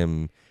for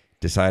him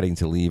deciding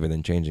to leave and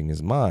then changing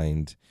his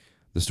mind,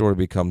 the story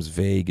becomes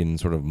vague and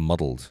sort of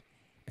muddled,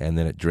 and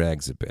then it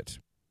drags a bit.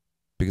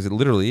 Because it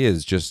literally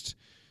is just,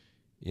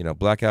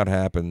 blackout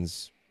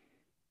happens,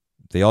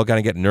 they all kind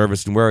of get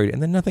nervous and worried,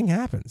 and then nothing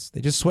happens. They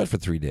just sweat for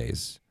 3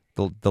 days.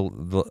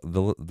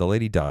 The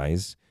lady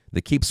dies,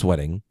 they keep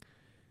sweating,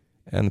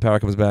 and the power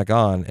comes back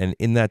on, and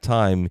in that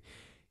time,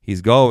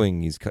 he's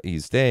going, he's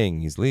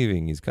staying, he's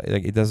leaving,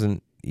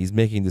 he's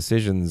making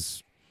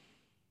decisions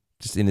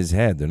just in his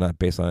head. They're not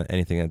based on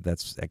anything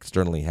that's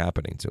externally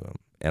happening to him.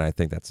 And I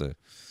think that's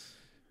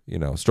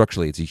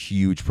structurally it's a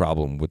huge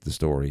problem with the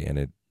story,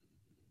 and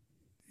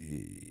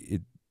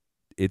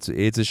it's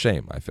a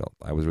shame. I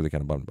was really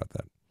kind of bummed about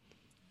that.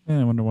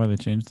 Yeah, I wonder why they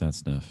changed that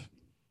stuff.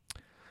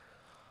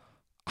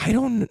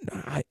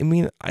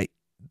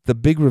 The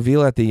big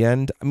reveal at the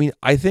end,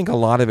 I think a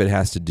lot of it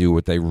has to do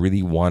with they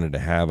really wanted to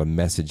have a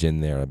message in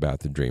there about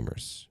the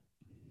Dreamers.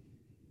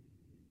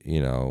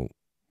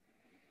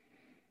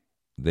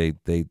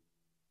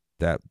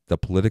 That the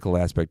political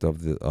aspect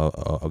of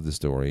the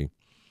story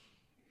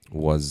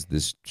was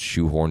this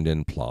shoehorned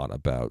in plot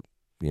about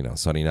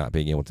Sonny not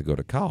being able to go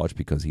to college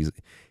because he's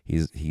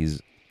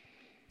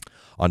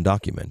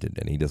undocumented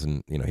and he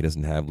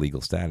doesn't have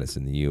legal status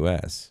in the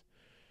U.S.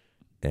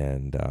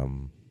 and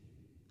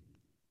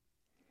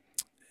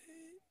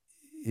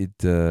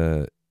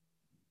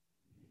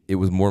it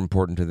was more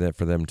important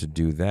for them to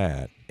do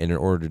that, and in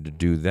order to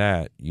do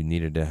that, you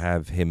needed to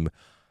have him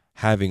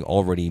having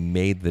already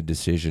made the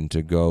decision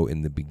to go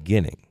in the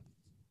beginning.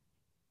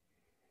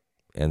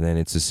 And then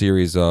it's a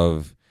series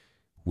of,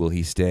 will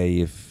he stay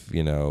if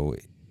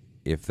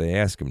they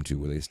ask him to?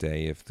 Will they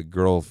stay if the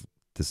girl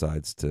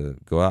decides to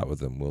go out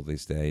with him? Will they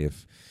stay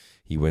if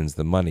he wins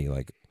the money?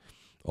 Like,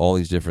 all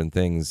these different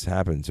things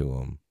happen to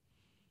him,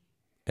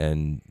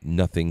 and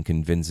nothing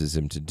convinces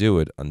him to do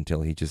it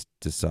until he just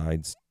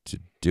decides to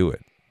do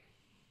it.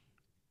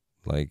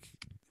 Like,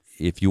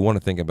 if you want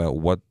to think about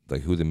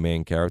who the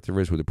main character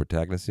is, who the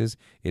protagonist is,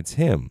 it's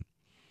him.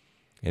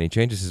 And he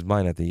changes his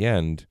mind at the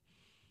end,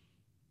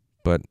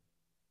 but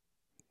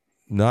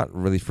not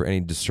really for any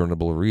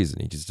discernible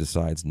reason. He just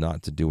decides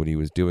not to do what he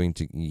was doing.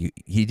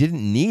 He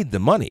didn't need the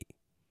money.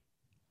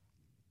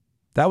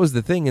 That was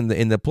the thing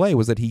in the play,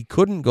 was that he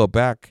couldn't go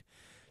back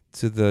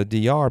to the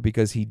DR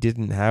because he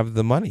didn't have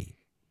the money.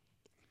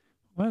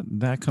 Well,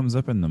 that comes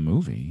up in the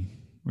movie.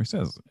 Where he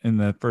says in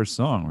that first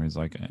song where he's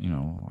like,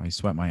 I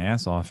sweat my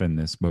ass off in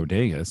this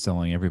bodega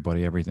selling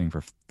everybody everything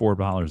for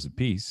 $4 a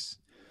piece.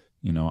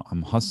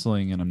 I'm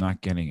hustling and I'm not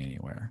getting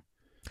anywhere.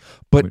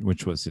 But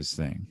which was his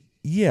thing.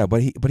 Yeah,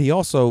 but he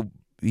also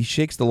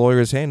shakes the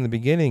lawyer's hand in the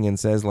beginning and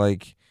says,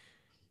 like,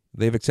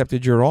 they've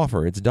accepted your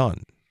offer. It's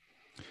done.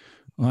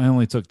 Well, I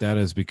only took that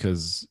as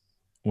because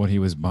what he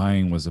was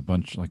buying was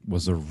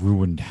a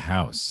ruined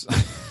house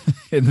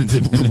in the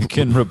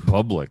Dominican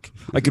Republic.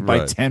 I could buy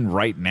Right. 10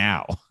 right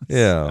now.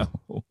 Yeah.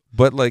 So,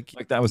 But like,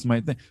 like that was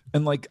my thing.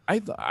 And like I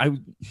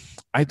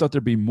thought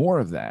there'd be more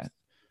of that,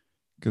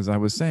 because I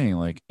was saying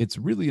like it's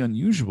really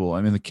unusual.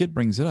 I mean, the kid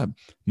brings it up.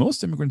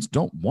 Most immigrants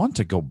don't want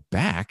to go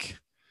back.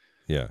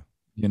 yeah.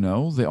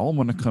 They all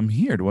want to come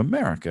here to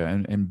America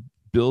and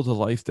build a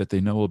life that they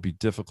know will be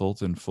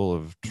difficult and full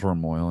of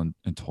turmoil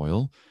and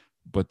toil,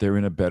 but they're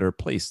in a better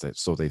place.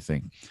 So they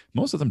think.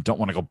 Most of them don't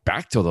want to go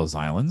back to those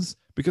islands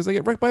because they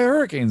get wrecked by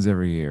hurricanes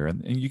every year,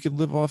 and you can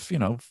live off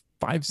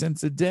 5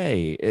 cents a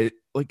day.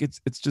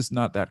 It's just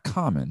not that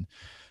common,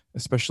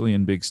 especially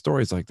in big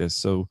stories like this.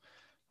 So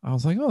I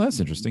was like, oh,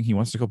 that's interesting. He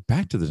wants to go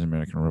back to the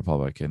Dominican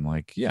Republic, and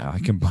like, yeah, I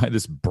can buy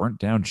this burnt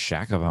down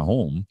shack of a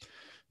home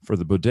for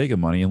the bodega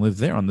money and live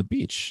there on the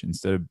beach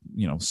instead of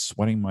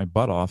sweating my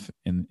butt off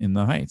in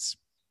the Heights.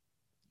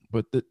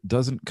 But that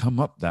doesn't come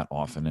up that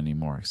often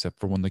anymore, except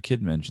for when the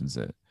kid mentions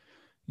it.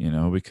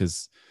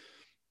 Because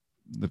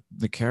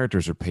the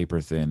characters are paper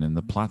thin and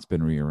the plot's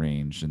been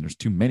rearranged and there's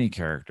too many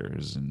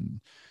characters.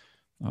 And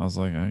I was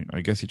like,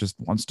 I guess he just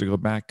wants to go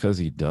back because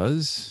he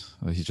does.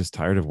 He's just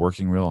tired of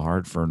working real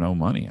hard for no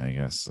money, I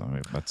guess. I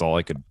mean, that's all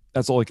I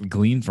could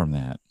glean from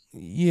that.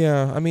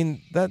 Yeah. I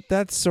mean,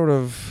 that's sort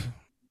of.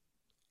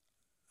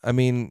 I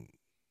mean,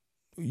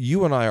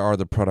 you and I are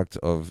the product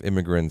of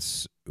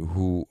immigrants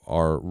who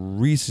are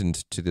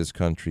recent to this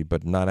country,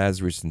 but not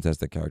as recent as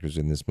the characters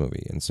in this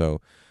movie. And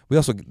so we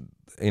also,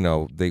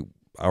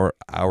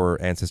 our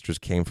ancestors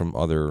came from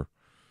other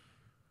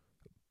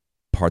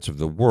parts of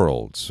the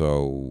world.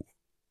 So,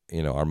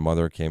 our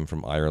mother came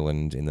from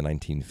Ireland in the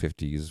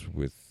 1950s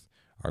with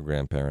our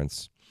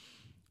grandparents,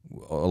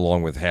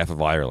 along with half of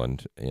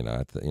Ireland.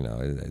 There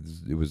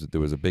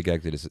was a big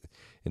exodus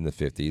in the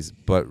 50s,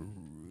 but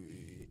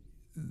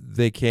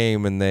they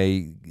came, and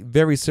they,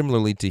 very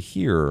similarly to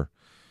here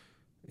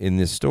in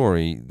this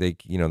story, they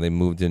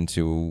moved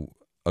into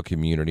a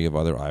community of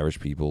other Irish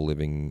people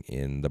living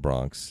in the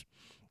Bronx,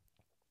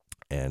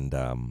 and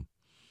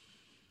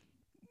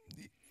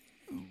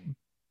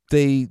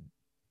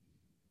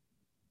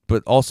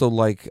but also,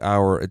 like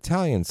our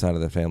Italian side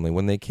of the family,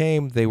 when they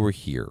came, they were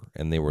here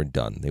and they were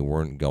done. They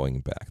weren't going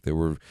back.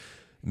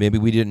 Maybe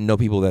we didn't know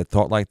people that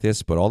thought like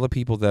this, but all the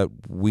people that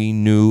we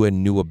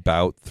knew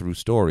about through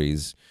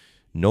stories,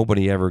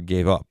 nobody ever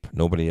gave up.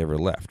 Nobody ever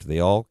left. They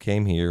all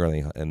came here,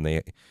 and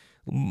they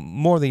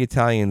more the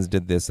Italians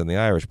did this than the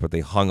Irish, but they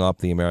hung up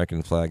the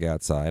American flag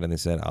outside and they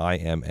said, "I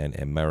am an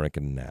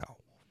American now.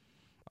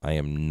 I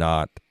am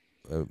not."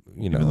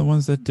 Even the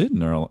ones that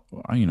didn't are,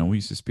 we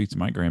used to speak to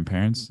my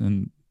grandparents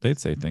and they'd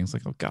say things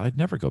like, "Oh God, I'd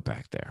never go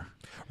back there."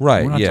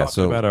 Right? We're not Yeah. talking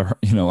So about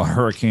a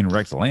hurricane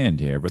wrecked land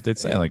here, but they'd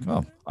say like,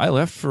 "Oh, I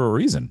left for a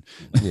reason."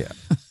 yeah,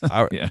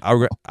 our, Yeah.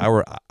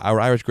 our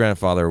Irish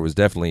grandfather was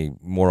definitely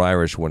more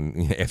Irish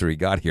when after he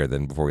got here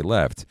than before he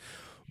left,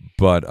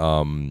 but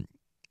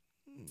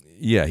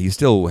yeah, he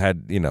still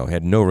had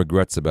no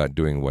regrets about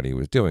doing what he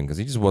was doing because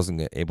he just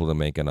wasn't able to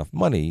make enough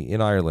money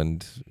in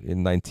Ireland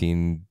in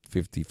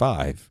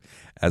 1955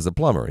 as a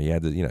plumber. He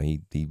had to,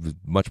 he was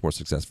much more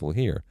successful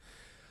here.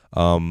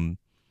 And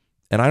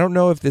I don't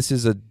know if this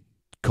is a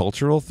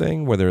cultural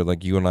thing, whether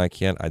like you and I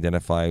can't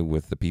identify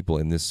with the people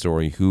in this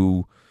story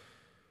who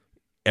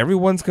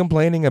everyone's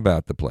complaining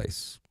about the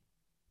place.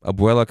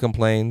 Abuela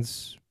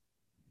complains.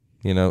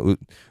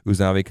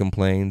 Uznavi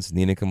complains,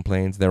 Nina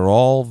complains. They're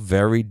all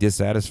very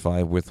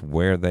dissatisfied with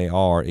where they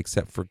are,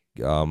 except for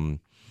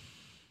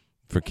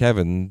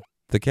Kevin,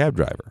 the cab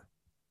driver.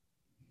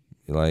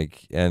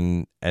 Like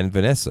and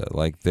Vanessa,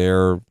 like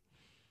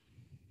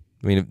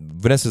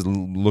Vanessa's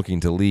looking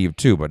to leave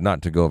too, but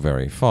not to go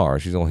very far.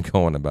 She's only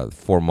going about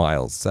 4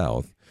 miles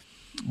south.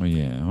 Well,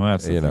 yeah. Well,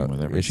 that's the thing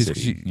with every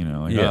city.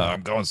 Yeah.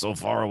 I'm going so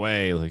far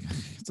away. Like,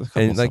 it's a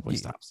couple And like, subway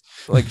stops.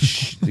 like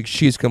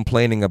she's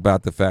complaining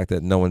about the fact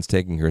that no one's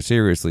taking her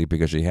seriously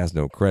because she has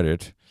no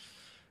credit,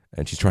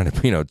 and she's trying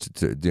to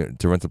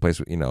to rent a place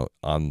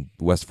on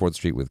West 4th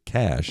Street with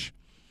cash,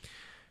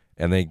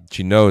 and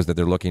she knows that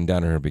they're looking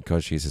down on her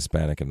because she's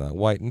Hispanic and not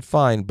white, and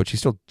fine, but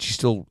she's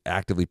still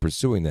actively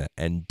pursuing that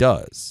and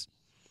does.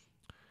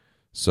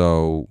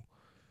 So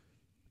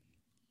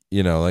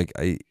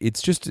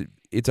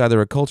it's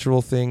either a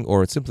cultural thing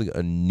or it's simply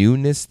a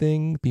newness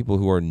thing. People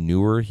who are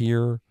newer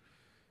here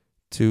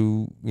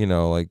to,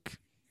 like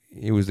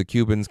it was the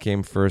Cubans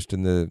came first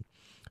in the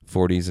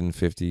 40s and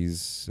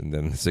 50s and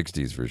then the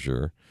 60s for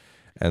sure.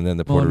 And then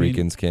the Puerto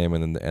Ricans came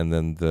and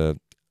then the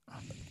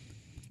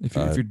if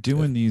you're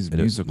doing these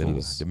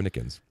musicals,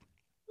 Dominicans.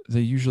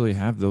 They usually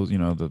have those,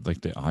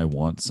 the "I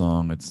Want"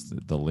 song. It's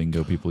the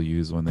lingo people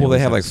use when they. Well, they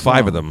have like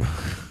 5 of them.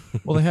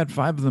 Well, they had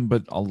 5 of them,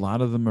 but a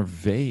lot of them are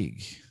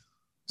vague.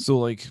 So,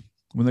 like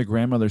when the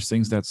grandmother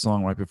sings that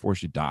song right before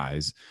she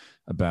dies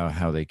about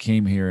how they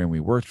came here and we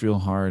worked real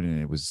hard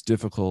and it was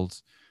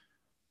difficult,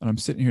 and I'm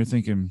sitting here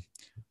thinking,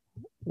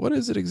 what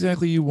is it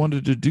exactly you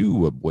wanted to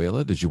do,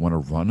 Abuela? Did you want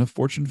to run a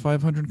Fortune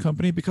 500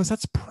 company? Because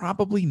that's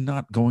probably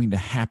not going to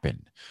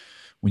happen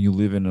when you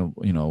live in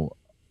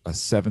a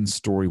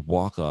 7-story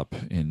walk up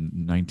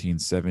in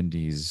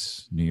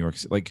 1970s New York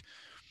City. Like,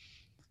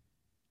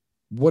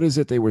 what is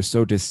it they were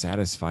so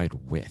dissatisfied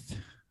with?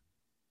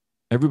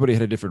 Everybody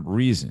had a different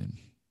reason.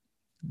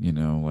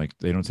 Like,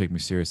 they don't take me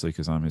seriously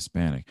because I'm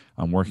Hispanic.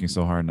 I'm working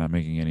so hard, not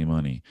making any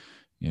money.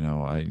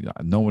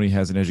 Nobody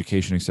has an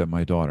education except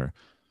my daughter.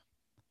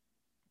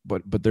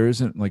 But there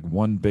isn't like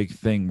one big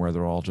thing where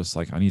they're all just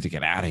like, I need to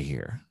get out of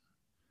here.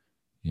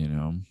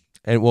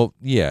 And well,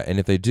 yeah, and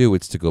if they do,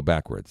 it's to go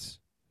backwards.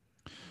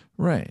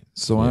 Right.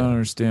 So I don't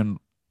understand.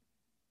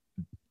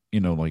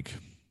 Like,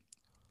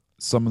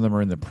 some of them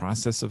are in the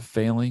process of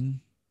failing.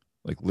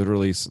 Like,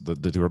 literally,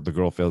 the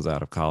girl fails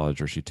out of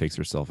college, or she takes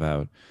herself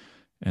out,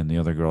 and the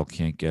other girl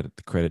can't get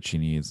the credit she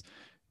needs.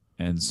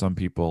 And some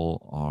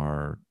people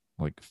are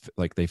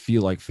like they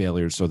feel like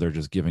failures, so they're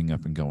just giving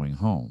up and going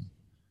home.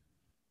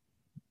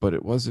 But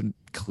it wasn't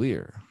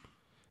clear.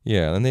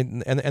 Yeah,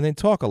 and they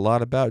talk a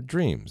lot about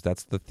dreams.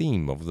 That's the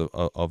theme of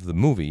the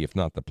movie, if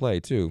not the play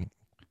too.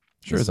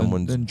 Sure,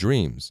 someone's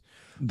dreams.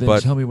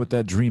 Then tell me what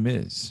that dream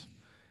is.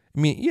 I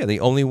mean, yeah,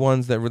 the only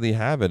ones that really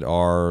have it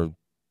are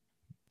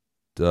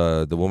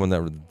the woman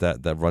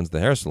that runs the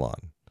hair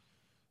salon,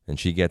 and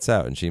she gets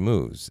out and she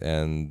moves,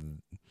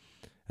 and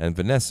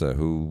Vanessa,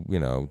 who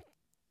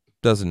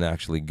doesn't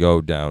actually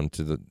go down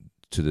to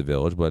the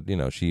village, but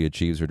she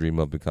achieves her dream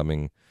of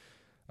becoming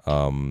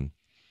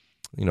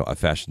a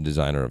fashion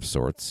designer of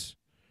sorts.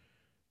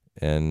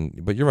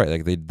 But you're right,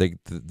 like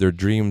their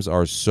dreams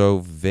are so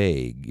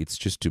vague. It's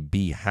just to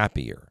be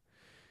happier,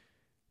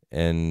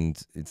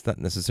 and it's not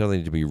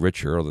necessarily to be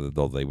richer,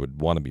 although they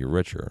would want to be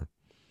richer.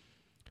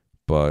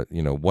 But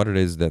what it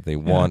is that they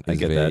want is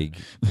vague.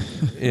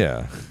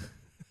 Yeah,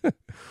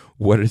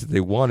 what it is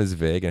they want is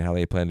vague, and how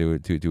they plan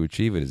to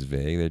achieve it is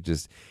vague.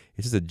 It's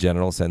just a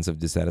general sense of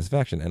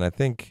dissatisfaction, and I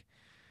think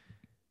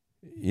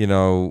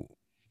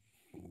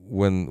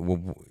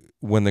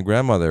when the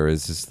grandmother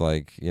is just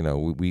like,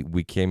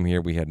 we came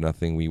here, we had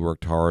nothing, we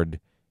worked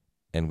hard,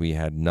 and we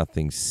had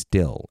nothing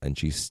still, and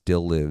she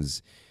still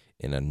lives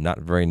in a not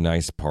very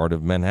nice part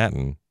of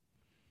Manhattan,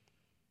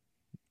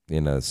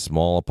 in a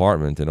small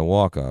apartment in a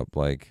walk-up.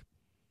 Like,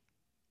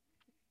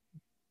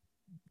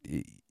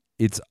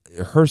 it's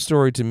her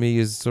story to me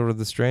is sort of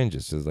the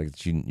strangest. It's like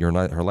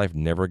her life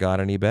never got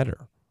any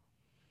better.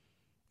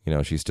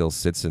 She still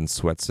sits and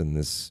sweats in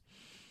this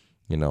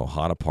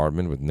hot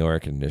apartment with no air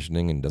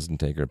conditioning and doesn't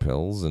take her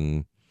pills,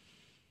 and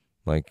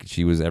like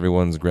she was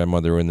everyone's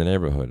grandmother in the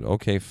neighborhood.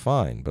 Okay,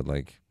 fine, but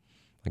like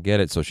I get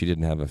it. So she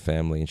didn't have a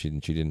family and she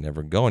didn't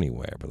ever go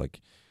anywhere. But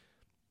like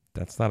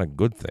that's not a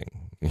good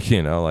thing,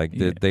 Like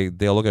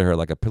they'll look at her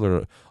like a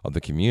pillar of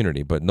the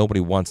community, but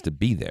nobody wants to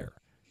be there,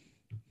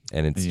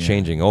 and it's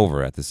changing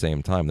over at the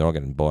same time. They're all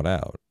getting bought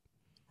out,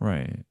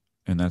 right?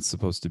 And that's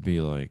supposed to be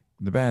like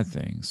the bad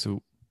thing.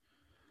 So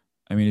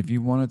I mean, if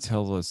you want to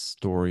tell a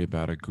story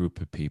about a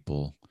group of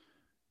people,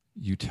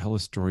 you tell a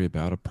story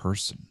about a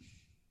person.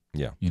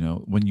 Yeah.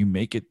 When you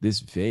make it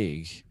this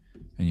vague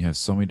and you have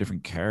so many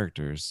different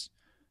characters,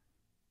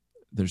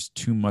 there's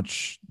too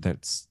much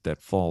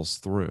that falls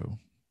through,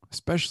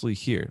 especially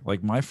here.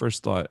 Like, my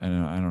first thought,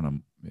 and I don't know,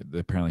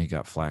 apparently he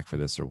got flack for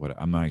this or what.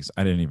 I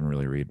didn't even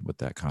really read what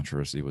that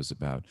controversy was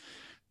about.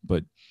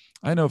 But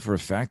I know for a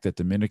fact that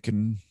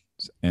Dominicans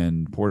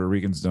and Puerto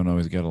Ricans don't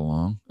always get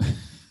along.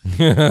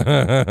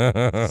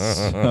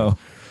 So,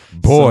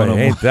 boy,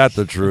 ain't that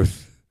the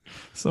truth.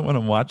 So when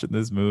I'm watching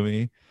this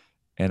movie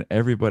and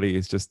everybody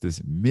is just this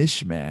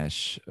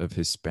mishmash of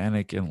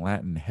Hispanic and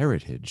Latin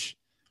heritage,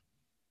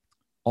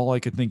 all I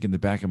could think in the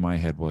back of my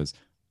head was,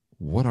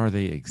 what are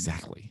they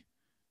exactly?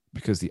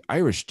 Because the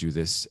Irish do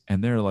this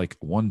and they're like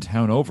one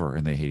town over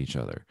and they hate each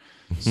other.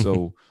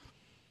 So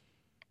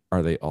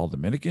are they all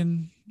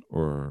Dominican?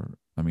 Or,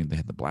 I mean, they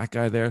had the black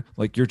guy there.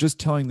 Like, you're just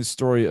telling the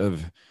story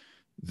of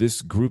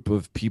this group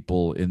of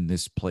people in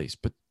this place,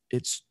 but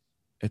it's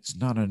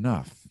not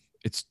enough.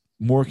 It's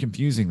more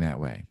confusing that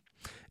way.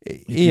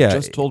 If you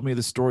just told me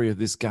the story of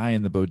this guy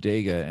in the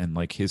bodega and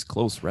like his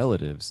close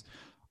relatives,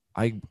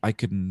 I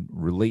can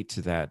relate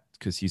to that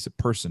because he's a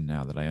person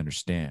now that I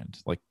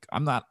understand. Like,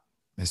 I'm not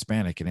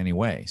Hispanic in any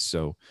way.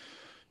 So,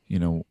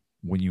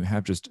 when you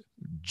have just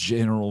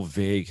general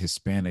vague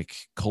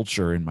Hispanic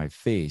culture in my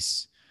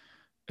face,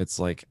 it's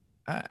like,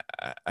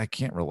 I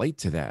can't relate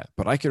to that,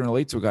 but I can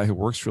relate to a guy who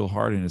works real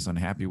hard and is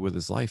unhappy with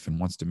his life and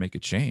wants to make a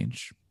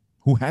change,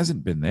 who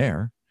hasn't been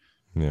there.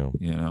 Yeah.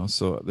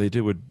 So they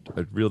did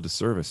a real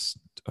disservice,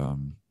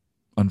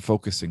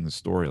 unfocusing the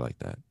story like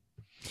that.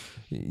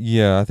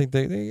 Yeah, I think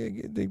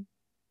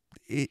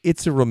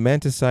it's a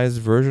romanticized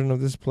version of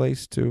this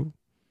place too.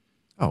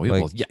 Oh,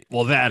 like,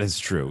 well, that is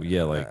true.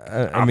 Yeah, like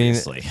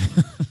obviously.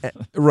 I mean,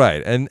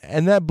 right,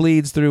 and that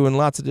bleeds through in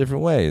lots of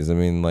different ways. I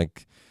mean,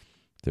 like,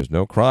 there's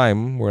no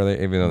crime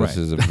where even though this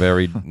is a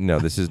very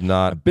this is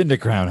not. I've been to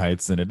Crown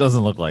Heights and it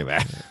doesn't look like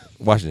that.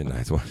 Washington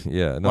Heights,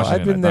 yeah, no,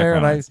 I've been there,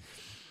 and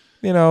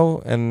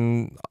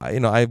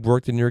I've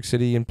worked in New York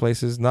City in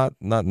places not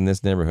in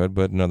this neighborhood,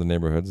 but in other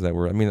neighborhoods that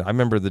were. I mean, I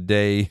remember the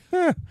day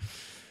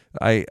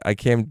I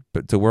came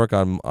to work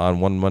on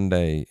one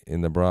Monday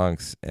in the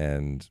Bronx,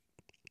 and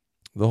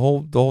the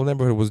whole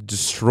neighborhood was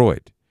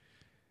destroyed.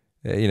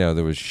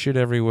 There was shit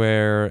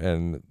everywhere,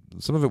 and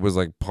some of it was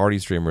like party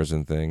streamers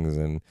and things,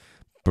 and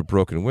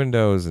broken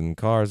windows and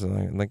cars,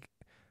 and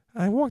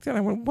I walked in,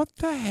 I went, "What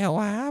the hell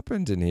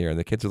happened in here?" And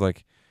the kids are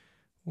like,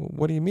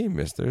 "What do you mean,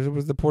 mister? It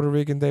was the Puerto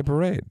Rican Day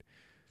Parade."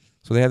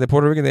 So they had the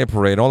Puerto Rican Day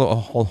Parade,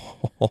 all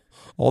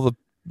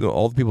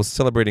the people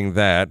celebrating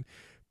that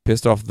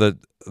pissed off the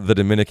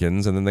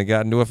Dominicans, and then they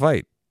got into a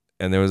fight,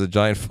 and there was a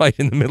giant fight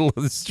in the middle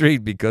of the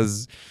street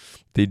because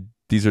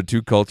these are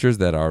two cultures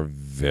that are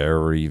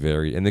very,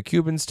 very, and the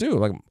Cubans too.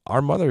 Like,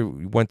 our mother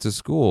went to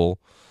school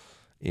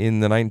in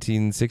the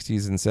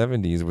 1960s and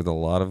 70s with a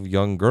lot of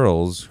young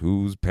girls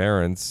whose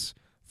parents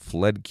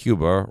fled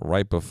Cuba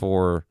right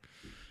before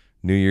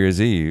New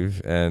Year's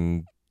Eve,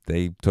 and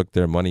they took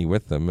their money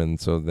with them, and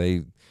so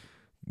these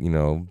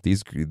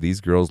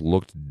girls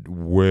looked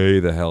way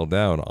the hell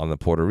down on the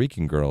Puerto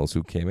Rican girls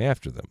who came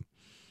after them.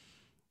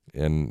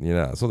 And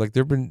so like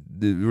there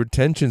were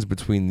tensions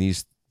between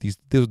these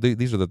are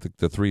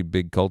the three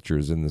big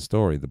cultures in the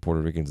story: the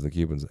Puerto Ricans, the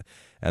Cubans,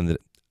 and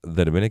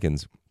the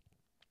Dominicans.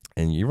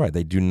 And you're right,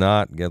 they do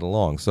not get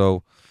along.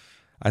 So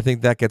I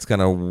think that gets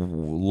kind of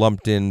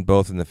lumped in,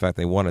 both in the fact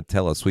they want to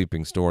tell a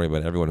sweeping story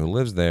about everyone who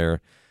lives there.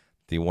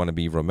 They want to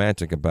be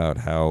romantic about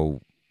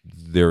how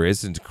there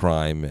isn't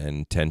crime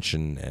and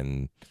tension,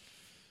 and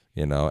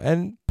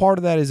and part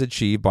of that is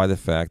achieved by the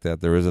fact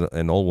that there is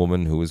an old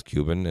woman who is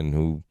Cuban and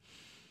who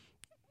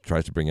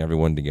tries to bring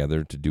everyone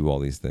together to do all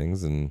these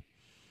things and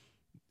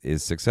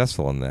is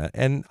successful in that.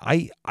 And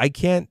I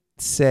can't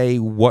say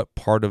what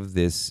part of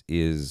this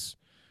is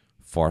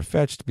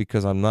far-fetched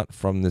because I'm not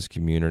from this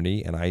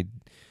community,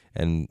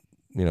 and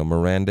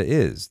Miranda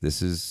is.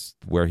 This is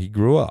where he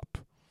grew up.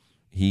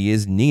 He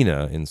is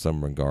Nina in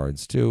some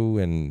regards too,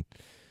 and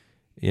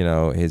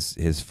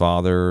his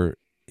father.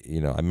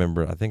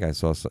 I think I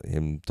saw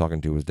him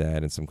talking to his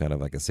dad in some kind of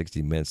like a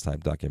 60 Minutes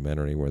type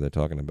documentary where they're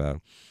talking about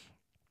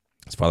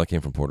his father came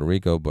from Puerto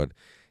Rico, but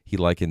he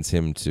likens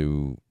him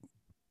to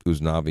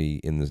Usnavi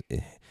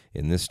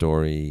in this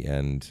story,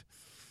 and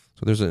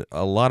so there's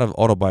a lot of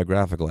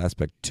autobiographical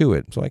aspect to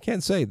it. So I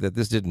can't say that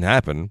this didn't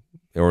happen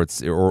or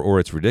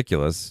it's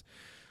ridiculous.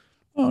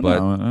 Oh but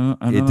no,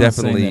 I'm it not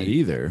definitely saying that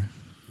either.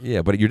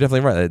 Yeah, but you're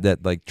definitely right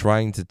that like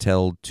trying to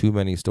tell too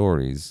many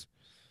stories,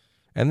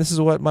 and this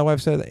is what my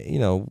wife said.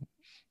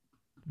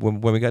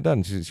 When we got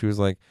done, she was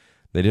like,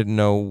 they didn't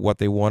know what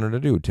they wanted to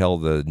do: tell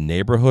the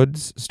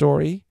neighborhood's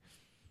story,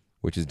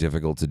 which is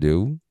difficult to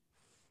do,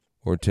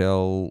 or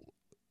tell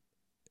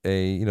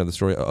the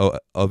story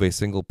of a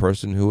single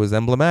person who was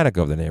emblematic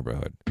of the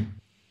neighborhood,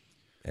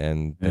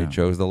 and they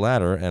chose the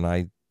latter,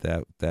 and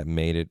that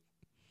made it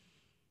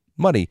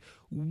muddy.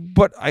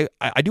 But I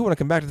do want to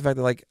come back to the fact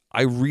that like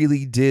I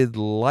really did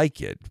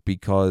like it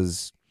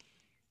because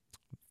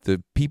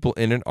the people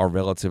in it are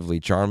relatively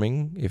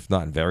charming, if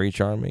not very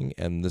charming,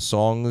 and the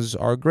songs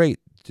are great.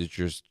 There's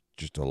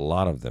just a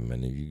lot of them,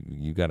 and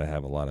you got to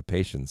have a lot of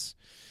patience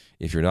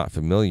if you're not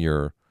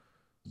familiar,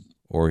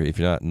 or if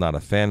you're not a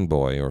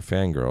fanboy or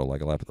fangirl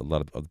like a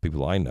lot of other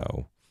people I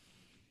know,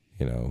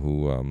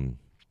 who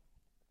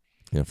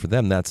for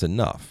them that's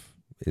enough.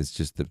 It's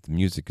just that the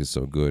music is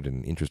so good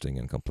and interesting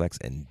and complex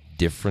and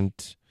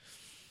different,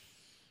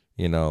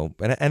 and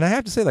I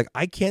have to say, like,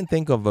 I can't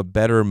think of a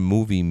better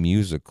movie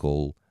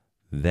musical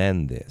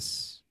than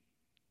this.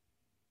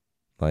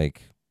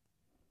 Like,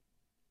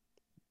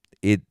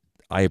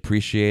 I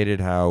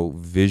appreciated how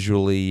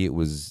visually it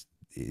was,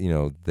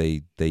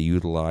 they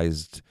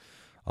utilized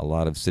a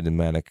lot of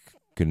cinematic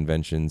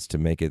conventions to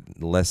make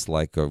it less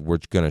like we're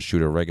going to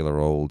shoot a regular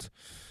old,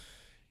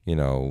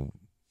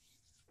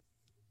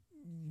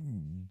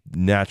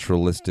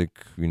 naturalistic,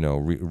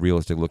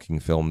 realistic looking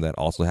film that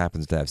also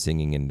happens to have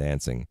singing and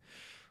dancing,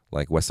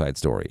 like West Side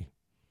Story.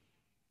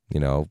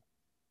 I'm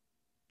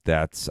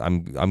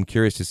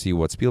curious to see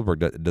what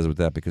Spielberg does with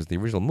that, because the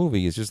original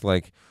movie is just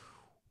like,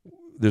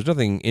 there's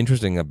nothing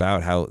interesting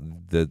about how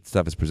the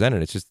stuff is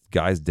presented. It's just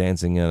guys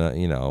dancing in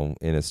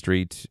a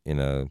street, in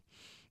a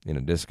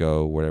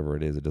disco, whatever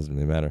it is. It doesn't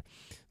really matter.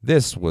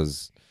 This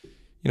was,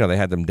 they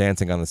had them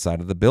dancing on the side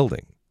of the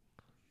building.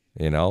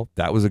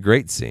 That was a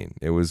great scene.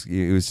 It was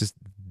just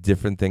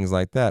different things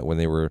like that when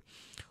they were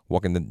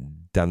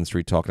walking down the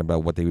street talking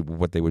about what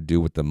they would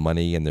do with the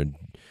money, and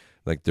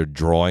they're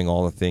drawing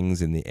all the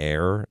things in the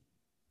air,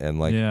 and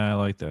like, yeah, I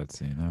like that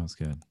scene. That was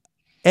good.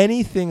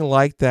 Anything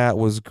like that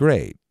was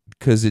great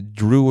because it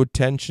drew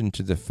attention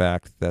to the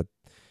fact that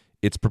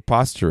it's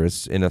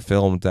preposterous in a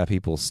film that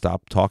people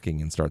stop talking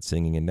and start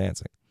singing and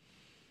dancing.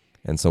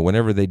 And so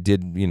whenever they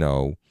did,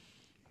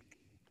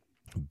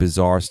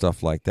 bizarre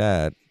stuff like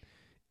that,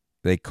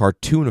 they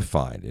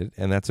cartoonified it,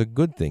 and that's a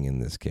good thing in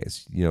this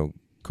case.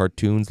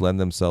 Cartoons lend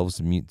themselves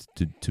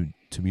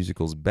to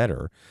musicals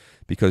better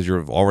because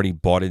you're already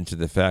bought into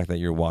the fact that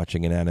you're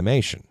watching an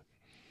animation.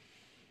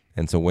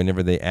 And so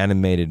whenever they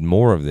animated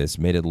more of this,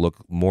 made it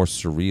look more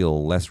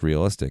surreal, less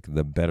realistic,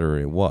 the better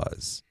it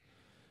was.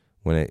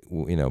 When it,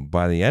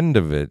 by the end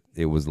of it,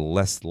 it was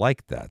less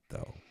like that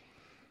though.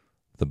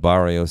 The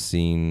barrio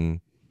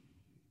scene,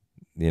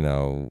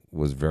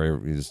 was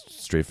very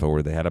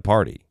straightforward. They had a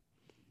party,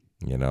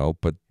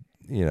 but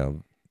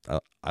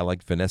I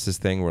like Vanessa's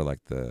thing where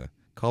like the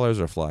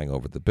colors are flying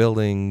over the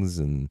buildings,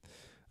 and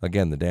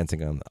again the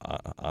dancing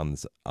on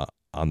the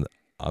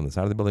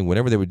side of the building.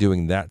 Whenever they were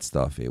doing that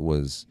stuff, it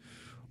was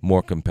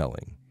more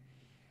compelling.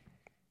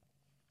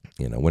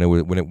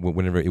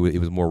 Whenever it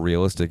was more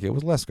realistic, it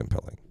was less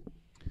compelling.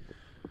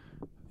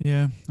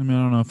 Yeah, I mean,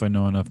 I don't know if I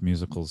know enough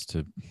musicals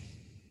to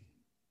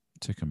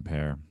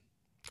compare.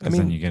 Because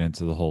then you get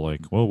into the whole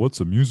like, well, what's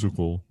a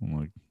musical? I'm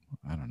like,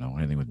 I don't know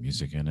anything with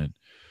music in it.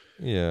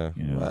 Yeah,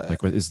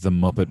 like what is the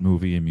Muppet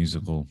movie a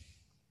musical?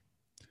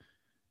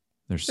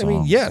 There's songs. I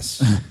mean,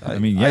 yes.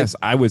 Yes,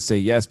 I would say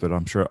yes, but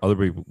I'm sure other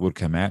people would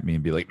come at me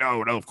and be like,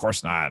 no, of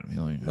course not.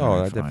 Like,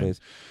 that definitely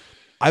is.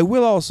 I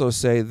will also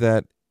say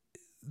that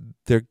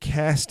their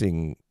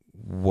casting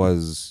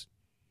was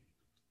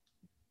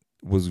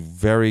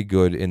very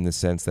good in the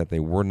sense that they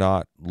were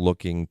not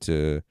looking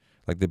to,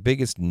 like, the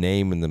biggest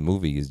name in the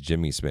movie is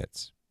Jimmy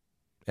Smits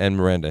and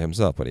Miranda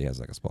himself, but he has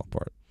like a small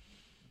part.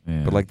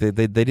 Yeah. But like they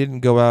didn't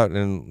go out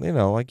and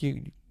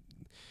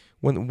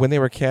when they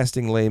were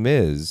casting Les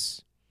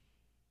Mis,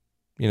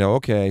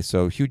 okay,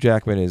 so Hugh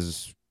Jackman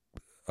is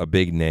a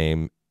big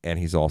name and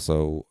he's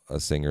also a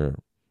singer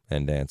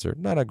and dancer.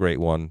 Not a great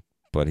one,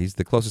 but he's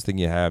the closest thing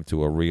you have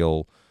to a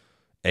real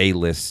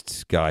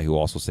A-list guy who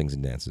also sings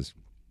and dances.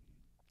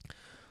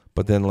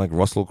 But then like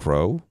Russell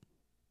Crowe,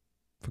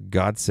 for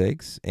God's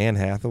sakes, Anne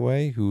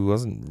Hathaway, who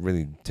wasn't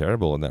really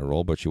terrible in that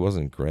role, but she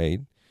wasn't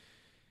great.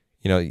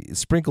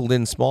 Sprinkled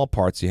in small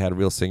parts, you had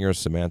real singers,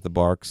 Samantha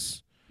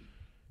Barks,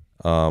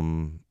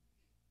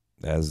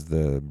 as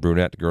the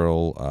brunette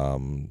girl.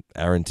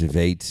 Aaron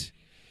Tveit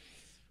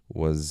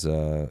was,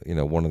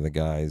 one of the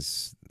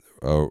guys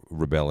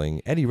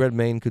rebelling. Eddie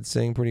Redmayne could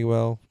sing pretty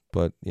well,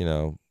 but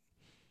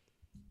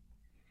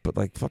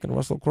like fucking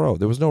Russell Crowe.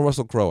 There was no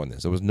Russell Crowe in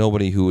this. There was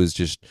nobody who was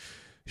just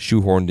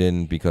shoehorned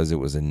in because it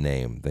was a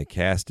name. They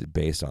cast it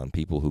based on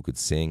people who could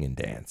sing and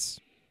dance.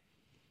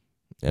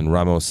 And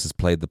Ramos has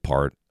played the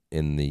part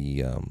in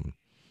the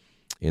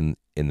in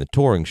the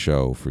touring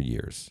show for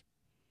years.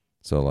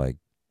 So like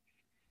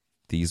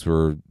these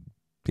were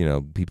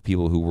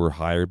people who were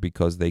hired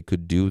because they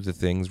could do the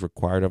things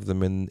required of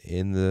them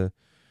in the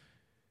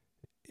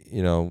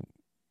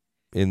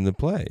in the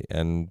play,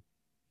 and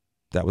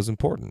that was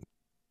important.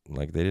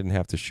 Like they didn't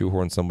have to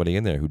shoehorn somebody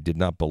in there who did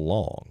not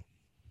belong.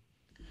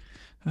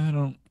 I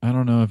don't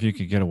know if you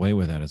could get away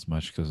with that as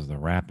much because of the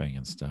rapping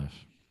and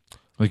stuff.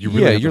 Like you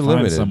really have to find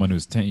limited. Someone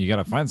who's you got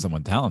to find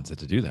someone talented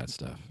to do that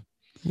stuff.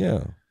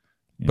 Yeah,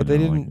 but they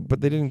didn't.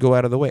 But they didn't go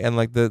out of the way. And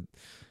like the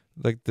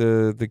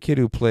kid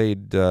who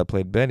played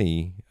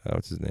Benny,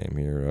 what's his name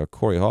here?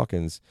 Corey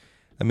Hawkins.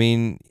 I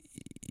mean,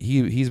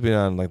 he's been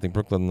on like the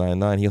Brooklyn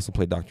Nine-Nine. He also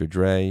played Dr.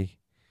 Dre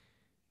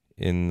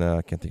in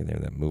I can't think of the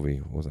name of that movie.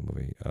 What was that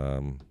movie?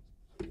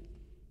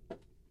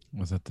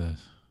 Was that the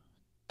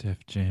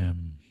Def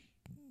Jam?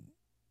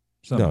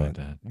 Something like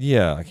that.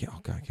 Yeah, I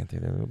can't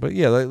think of it. But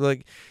yeah,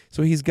 like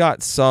so he's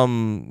got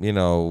some,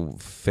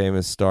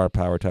 famous star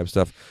power type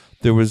stuff.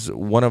 There was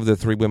one of the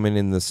three women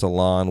in the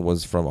salon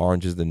was from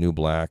Orange is the New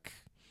Black.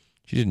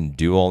 She didn't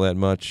do all that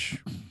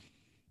much,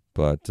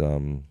 but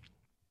and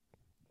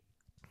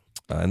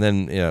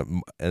then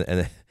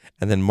and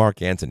then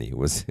Mark Antony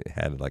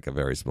had like a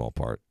very small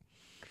part.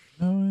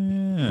 Oh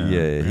yeah,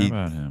 yeah.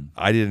 About him.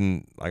 I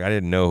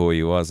didn't know who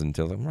he was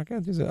until Mark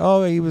Antony said,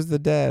 "Oh, he was the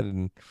dad,"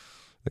 and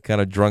the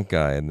kind of drunk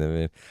guy. And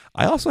then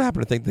I also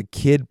happen to think the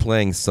kid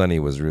playing Sonny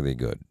was really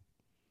good.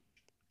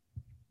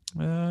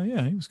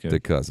 Yeah, he was good. The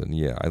cousin,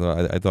 yeah,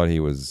 I thought he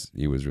was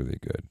really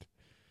good.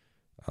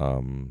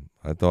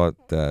 I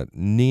thought that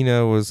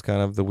Nina was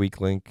kind of the weak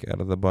link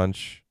out of the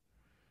bunch.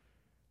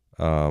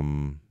 But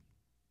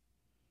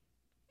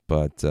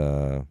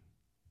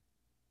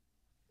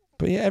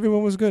yeah,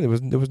 everyone was good.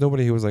 There was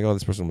nobody who was like, oh,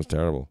 this person was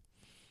terrible.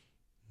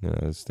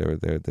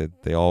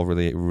 They all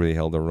really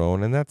held their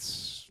own, and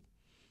that's.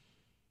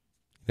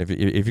 If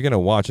you're gonna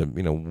watch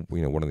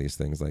one of these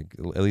things, like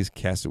at least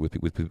cast it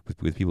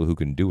with people who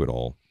can do it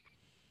all.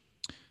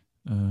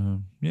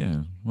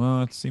 Yeah.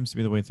 Well, it seems to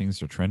be the way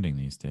things are trending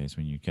these days.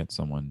 When you get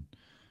someone,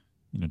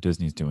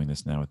 Disney's doing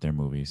this now with their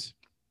movies.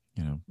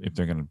 If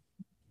they're gonna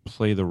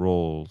play the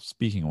role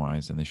speaking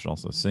wise, then they should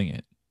also sing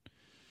it.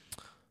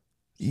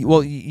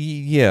 Well,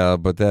 yeah,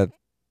 but that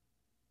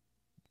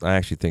I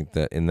actually think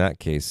that in that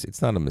case,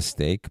 it's not a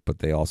mistake, but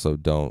they also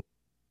don't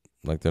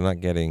they're not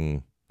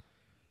getting.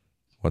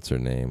 What's her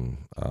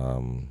name? I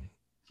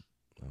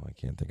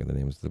can't think of the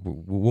names. The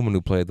woman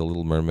who played the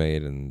Little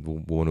Mermaid and the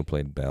woman who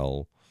played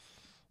Belle,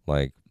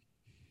 like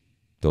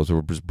those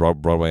were just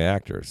Broadway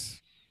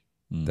actors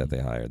that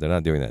they hired. They're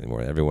not doing that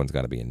anymore. Everyone's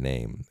got to be a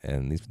name,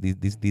 and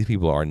these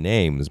people are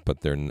names,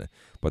 but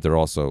they're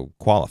also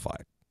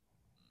qualified.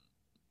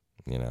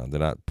 They're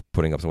not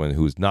putting up someone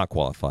who's not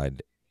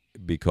qualified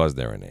because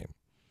they're a name.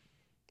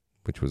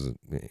 which was,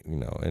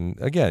 and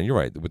again, you're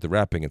right. With the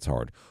rapping, it's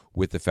hard.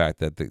 With the fact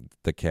that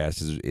the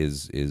cast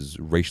is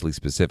racially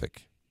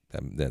specific,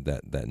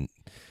 that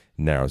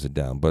narrows it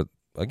down. But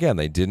again,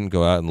 they didn't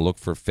go out and look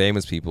for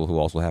famous people who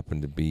also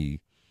happened to be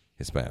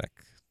Hispanic.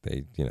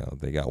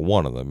 They got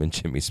one of them in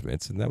Jimmy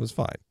Smits, and that was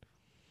fine.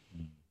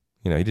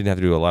 He didn't have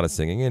to do a lot of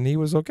singing, and he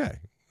was okay.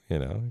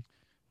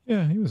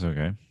 Yeah, he was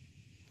okay.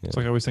 Yeah. It's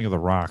like I always think of The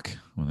Rock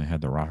when they had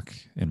The Rock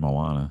in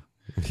Moana.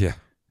 Yeah.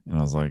 And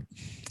I was like,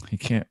 he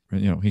can't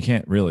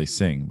really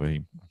sing, but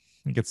he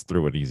gets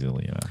through it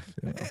easily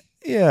enough.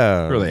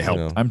 Yeah. I'm sure they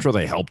helped. I'm sure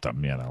they helped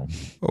him,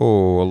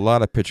 Oh, a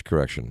lot of pitch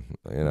correction.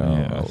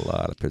 Yeah. A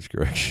lot of pitch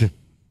correction.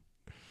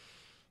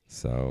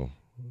 So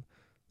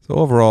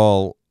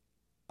overall,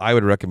 I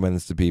would recommend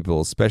this to people,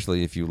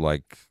 especially if you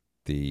like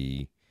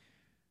the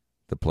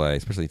play,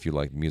 especially if you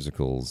like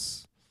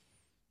musicals.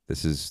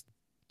 This is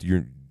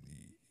they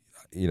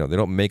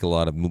don't make a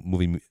lot of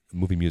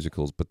movie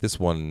musicals, but this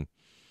one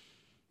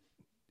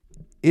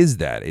is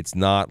that. It's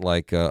not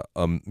like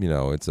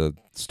it's a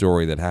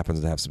story that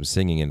happens to have some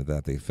singing in it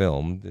that they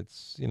filmed.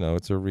 It's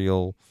it's a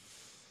real.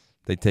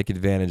 They take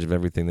advantage of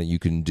everything that you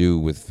can do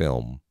with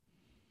film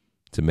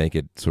to make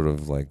it sort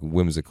of like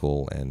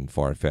whimsical and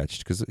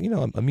far-fetched. Because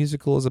a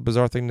musical is a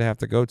bizarre thing to have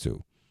to go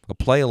to. A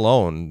play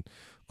alone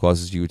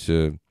causes you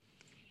to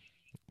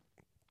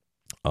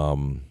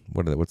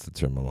what's the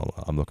term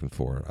I'm looking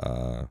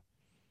for?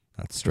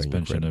 Not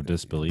suspension of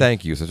disbelief.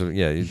 Thank you. So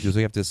you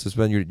usually have to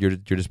suspend your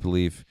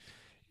disbelief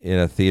in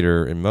a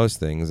theater in most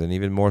things, and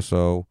even more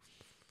so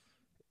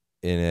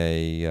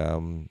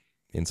in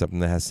in something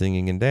that has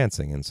singing and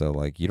dancing. And so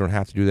like you don't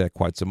have to do that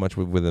quite so much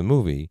with a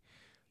movie,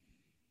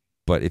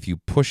 but if you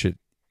push it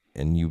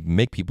and you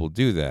make people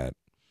do that,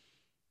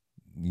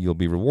 you'll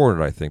be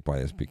rewarded, I think, by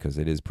this, because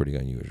it is pretty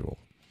unusual.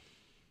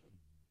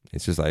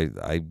 It's just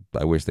I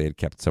wish they had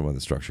kept some of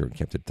the structure and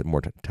kept it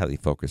more tightly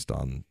focused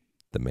on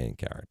the main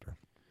character.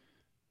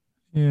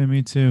 Yeah,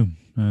 me too.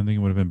 I think it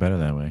would have been better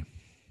that way.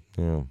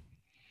 Yeah.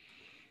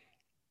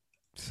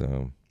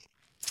 So,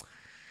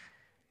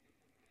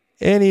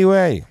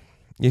 anyway,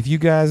 if you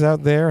guys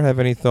out there have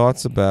any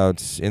thoughts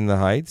about In the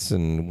Heights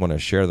and want to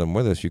share them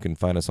with us, you can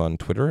find us on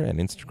Twitter and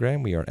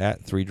Instagram. We are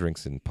at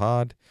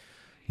 3drinksinpod.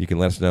 You can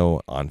let us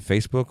know on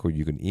Facebook, or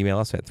you can email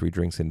us at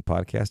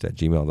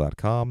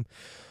 3drinksinpodcast@gmail.com.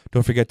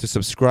 Don't forget to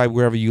subscribe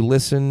wherever you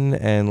listen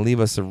and leave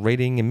us a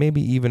rating and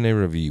maybe even a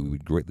review. We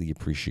would greatly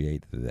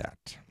appreciate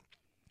that.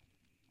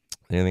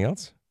 Anything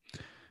else?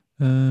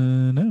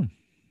 No.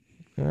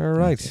 All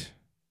right. Okay.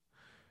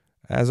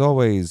 As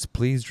always,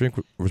 please drink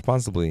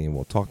responsibly, and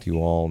we'll talk to you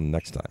all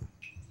next time.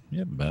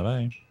 Yep.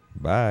 Bye-bye.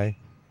 Bye.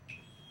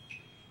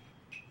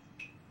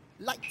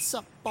 Lights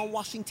up on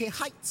Washington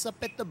Heights,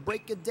 up at the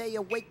break of day. I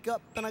wake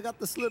up and I got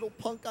this little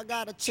punk I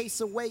gotta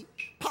chase away.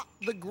 Pop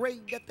the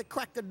grade at the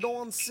crack of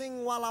dawn,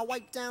 sing while I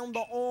wipe down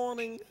the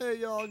awning. Hey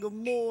y'all, good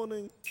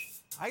morning.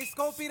 Ice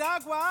cold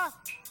piragua,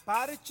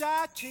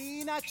 parcha,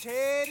 china,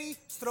 cherry,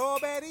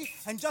 strawberry,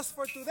 and just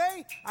for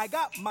today, I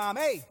got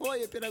mamey.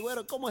 Oye,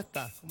 piragüero, ¿cómo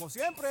está? Como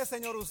siempre,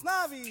 señor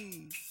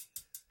Usnavi.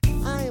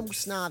 I am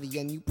Usnavi,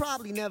 and you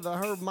probably never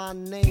heard my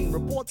name.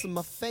 Reports of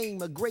my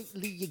fame are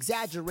greatly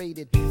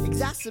exaggerated,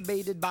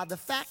 exacerbated by the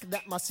fact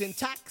that my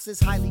syntax is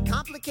highly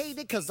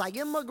complicated, cause I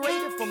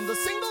immigrated from the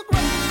single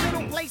greatest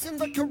little place in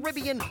the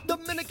Caribbean,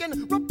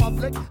 Dominican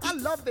Republic. I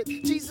love it,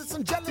 Jesus,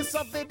 I'm jealous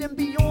of it, and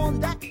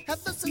beyond that,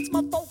 ever since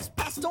my folks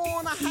passed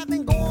on, I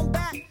haven't gone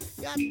back.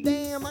 God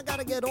damn, I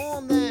gotta get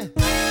on there.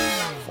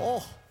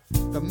 Oh.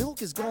 The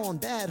milk is gone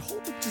bad,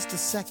 hold it just a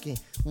second.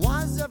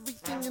 Why is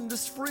everything in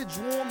this fridge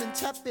warm and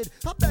tepid?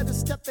 I better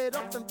step it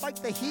up and fight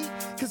the heat,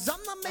 cause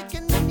I'm not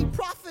making any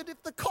profit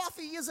if the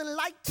coffee isn't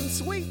light and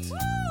sweet.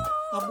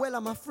 Abuela,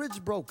 my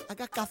fridge broke. I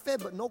got café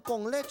but no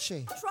con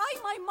leche. Try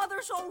my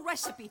mother's own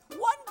recipe.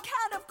 1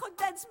 can of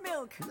condensed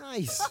milk.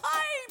 Nice.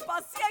 Ay,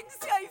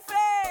 paciencia y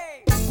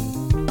fe.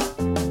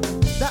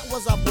 That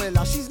was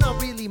Abuela, she's not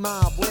really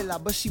my abuela,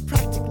 but she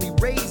practically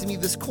raised me.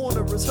 This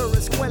corner is her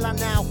escuela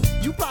now.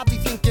 You probably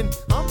thinking,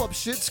 I'm up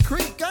Schitt's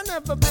Creek. I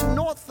never been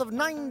north of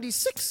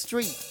 96th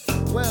Street.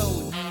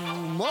 Well,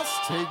 you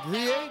must take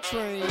the A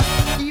train.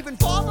 Even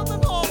farther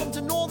than Harlem to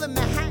northern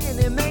Manhattan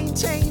and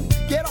maintain.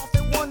 Get off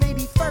at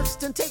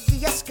 181st and take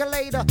the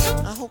escalator.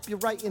 I hope you're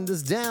writing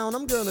this down,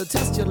 I'm gonna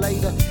test you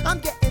later. I'm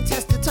getting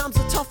tested, times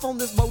are tough on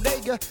this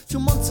bodega. 2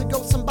 months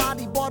ago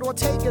somebody bought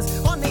Ortega's.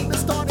 Our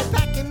neighbors started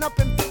packing up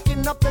and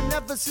picking up, and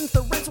ever since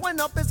the rents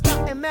went up, it's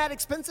gotten mad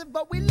expensive,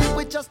 but we live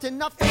with just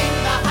enough. In the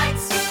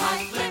Heights,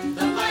 I flip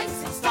the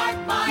lights and start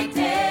my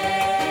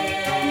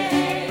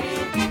day.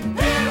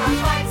 There are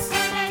fights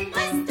and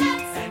endless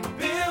debts and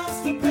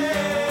bills to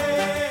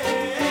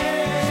pay.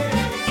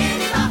 In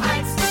the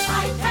Heights,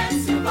 I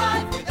can't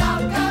survive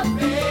without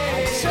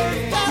cafe.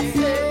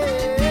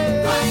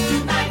 But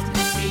tonight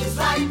seems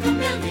like a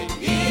million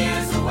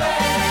years away.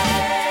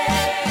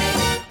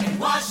 In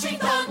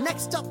Washington,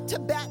 next up to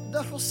bat,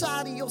 the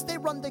Rosario Barrios, they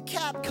run the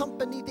cab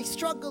company, they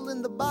struggle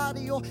in the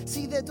barrio.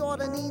 See their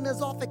daughter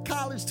Nina's off at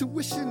college,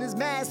 tuition is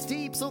mad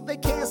steep, so they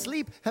can't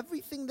sleep.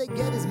 Everything they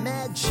get is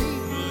mad cheap.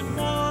 Good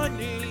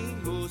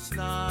morning,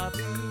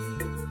 Usnavi.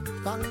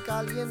 Pan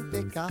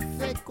caliente,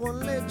 café con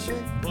leche.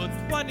 Put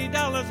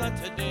 $20 on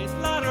today's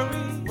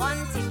lottery.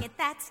 One ticket,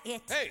 that's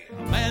it. Hey,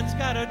 a man's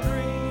got a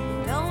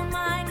dream. Don't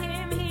mind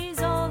him,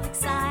 he's all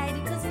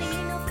excited, cause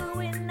Nino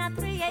flew in at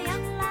 3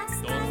 a.m.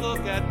 last Don't night. look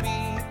at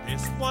me,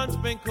 this one's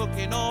been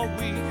cooking all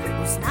week.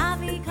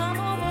 Usnavi, come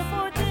over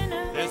for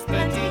dinner. There's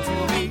plenty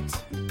to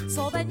eat.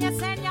 So then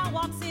Yesenia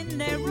walks in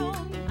their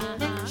room.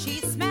 She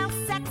smells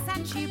sex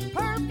and she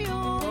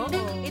perfume.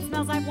 It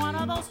smells like one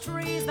of those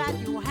trees that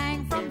you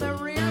hang from the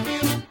rear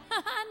view.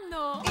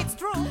 No, it's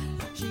true.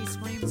 She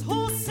screams,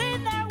 "Who's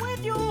in there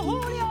with you,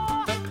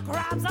 Julio?"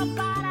 Grabs a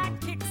bat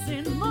and kicks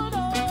in the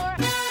door.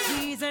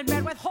 She's in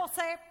bed with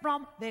Jose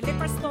from the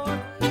liquor store.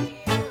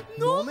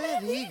 No me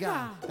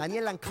diga.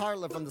 Daniel and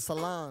Carla from the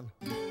salon.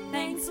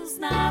 Thanks,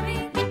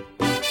 Usnavi.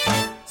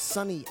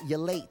 Sonny, you're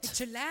late.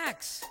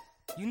 Chillax.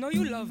 You know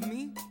you love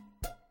me.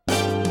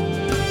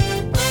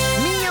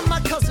 Me and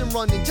my cousin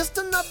running, just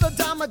another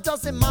dime a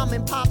dozen. Mom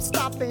and pop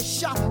stop and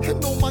shop.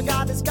 And oh my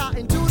God, it's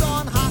gotten too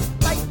darn hot.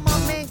 Like my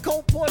man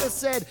Cole Porter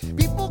said,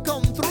 people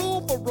come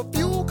through for a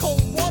few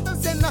cold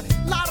waters and a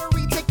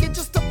lottery ticket,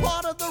 just a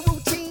part of the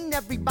routine.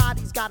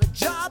 Everybody's got a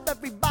job,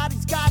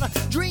 everybody's got a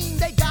dream.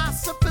 They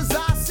gossip as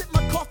I sip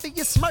my coffee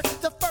and smirk.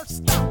 The first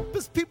stop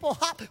is people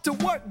hop to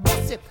work.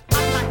 Bust it,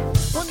 I'm like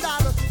 $1,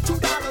 $2,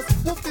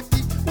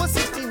 $1.50,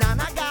 $1.69.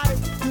 I got it.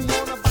 You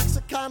want a box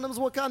of condoms?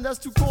 What kind? That's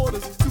 2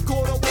 quarters, 2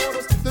 quarter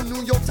waters. The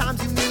New York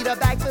Times, you need a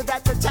bag for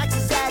that. The tax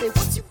is added.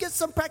 Once you get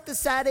some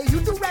practice at it, you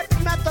do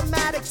rapid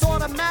mathematics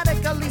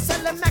automatically.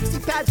 Selling maxi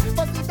pads,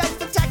 fuzzy dice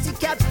for taxi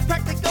cabs.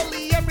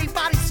 Practically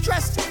everybody's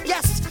stressed,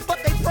 yes, but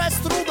they press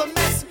through the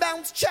mess,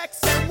 bounce checks,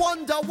 and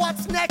wonder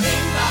what's next. In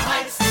the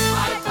heights, I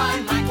buy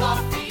my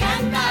coffee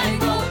and I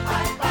go.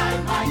 I buy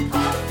my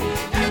coffee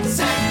and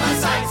set my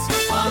sights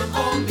on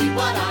only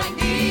what I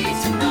need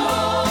to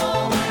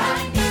know.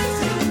 I need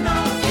to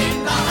know. In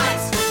the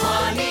heights,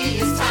 money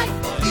is tight,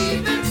 but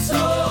even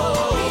so,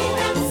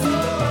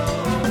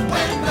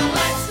 when the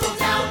lights go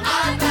down, I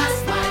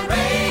blast my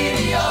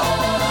radio.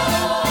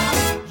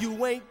 You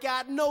ain't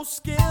got no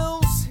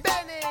skills.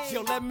 Benny,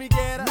 Yo, let me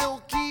get a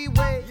Milky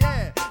Way,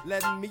 yeah.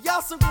 Let me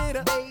also get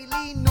a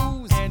Daily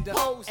News,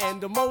 Post,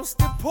 and the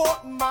most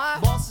important, my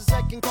boss's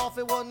second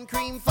coffee, 1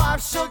 cream,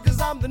 5 sugar.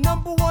 sugars. I'm the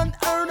 #1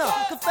 earner,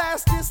 the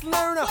fastest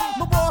learner.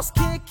 My boss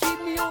can't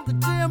keep me on the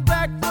damn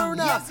back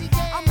burner. Yes, he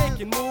can. I'm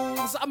making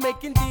moves, I'm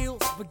making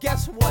deals, but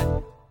guess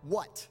what?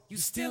 What? You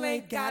still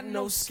ain't got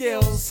no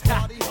skills.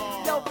 Party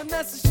hard. Yo,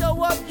 Vanessa,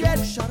 show up yet?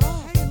 Shut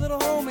up. Hey, little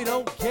homie,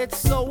 don't get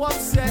so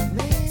upset.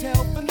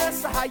 Tell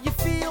Vanessa how you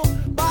feel.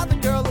 Buy the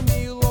girl a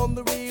meal on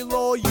the real,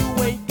 or you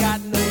ain't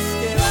got no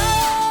skills.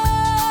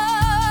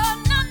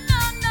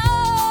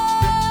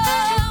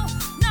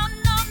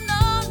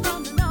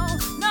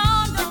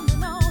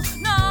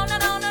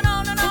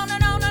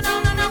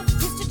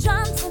 Mr.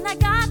 Johnson, I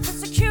got the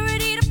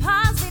security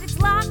deposit. It's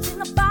locked in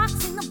the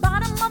box in the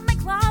bottom of my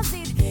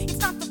closet. It's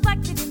not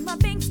reflected in my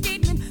bank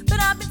statement, but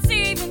I've been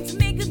saving to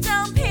make a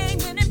down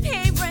payment and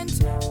pay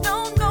rent. No,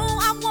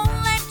 I won't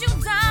let you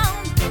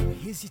down.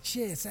 Here's your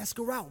chance, ask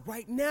her out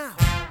right now.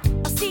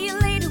 I'll see you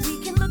later,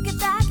 we can look at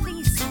that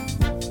lease.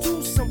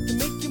 Do something,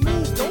 make you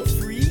move, don't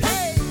freeze.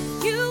 Hey!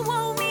 You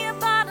owe me a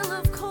bottle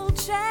of cold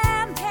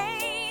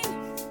champagne.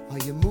 Are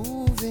you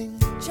moving?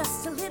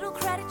 Just a little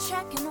credit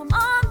check and I'm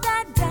on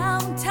that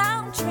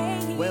downtown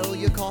train. Well,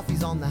 your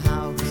coffee's on the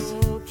house.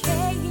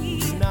 Okay.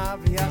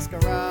 Navi, ask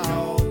her out.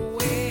 No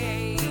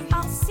way.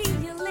 I'll see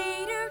you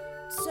later.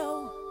 So,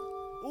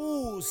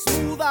 Ooh,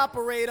 smooth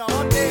operator.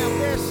 Oh, damn,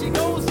 there she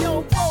goes.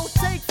 Yo, bro,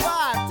 take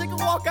 5. Take a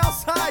walk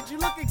outside. You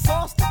look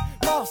exhausted.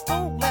 Lost,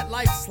 don't let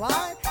life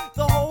slide.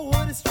 The whole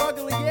hood is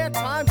struggling. Yeah,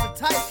 times are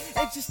tight.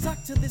 And you're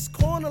stuck to this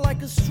corner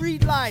like a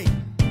street light.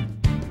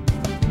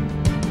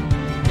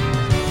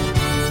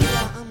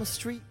 Yeah, I'm a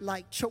street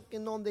light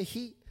choking on the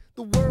heat.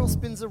 The world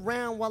spins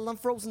around while I'm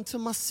frozen to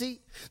my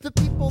seat. The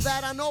people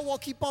that I know all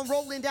keep on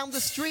rolling down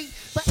the street,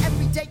 but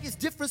every day is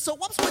different, so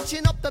I'm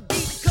switching up the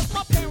beat. Cause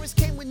my parents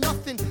came with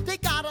nothing, they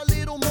got a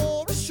little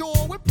more. Sure,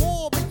 we're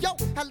poor, but yo,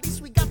 at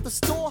least we got the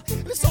store.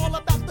 And it's all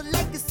about the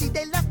legacy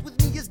they left with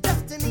me is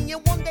destiny.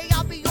 And one day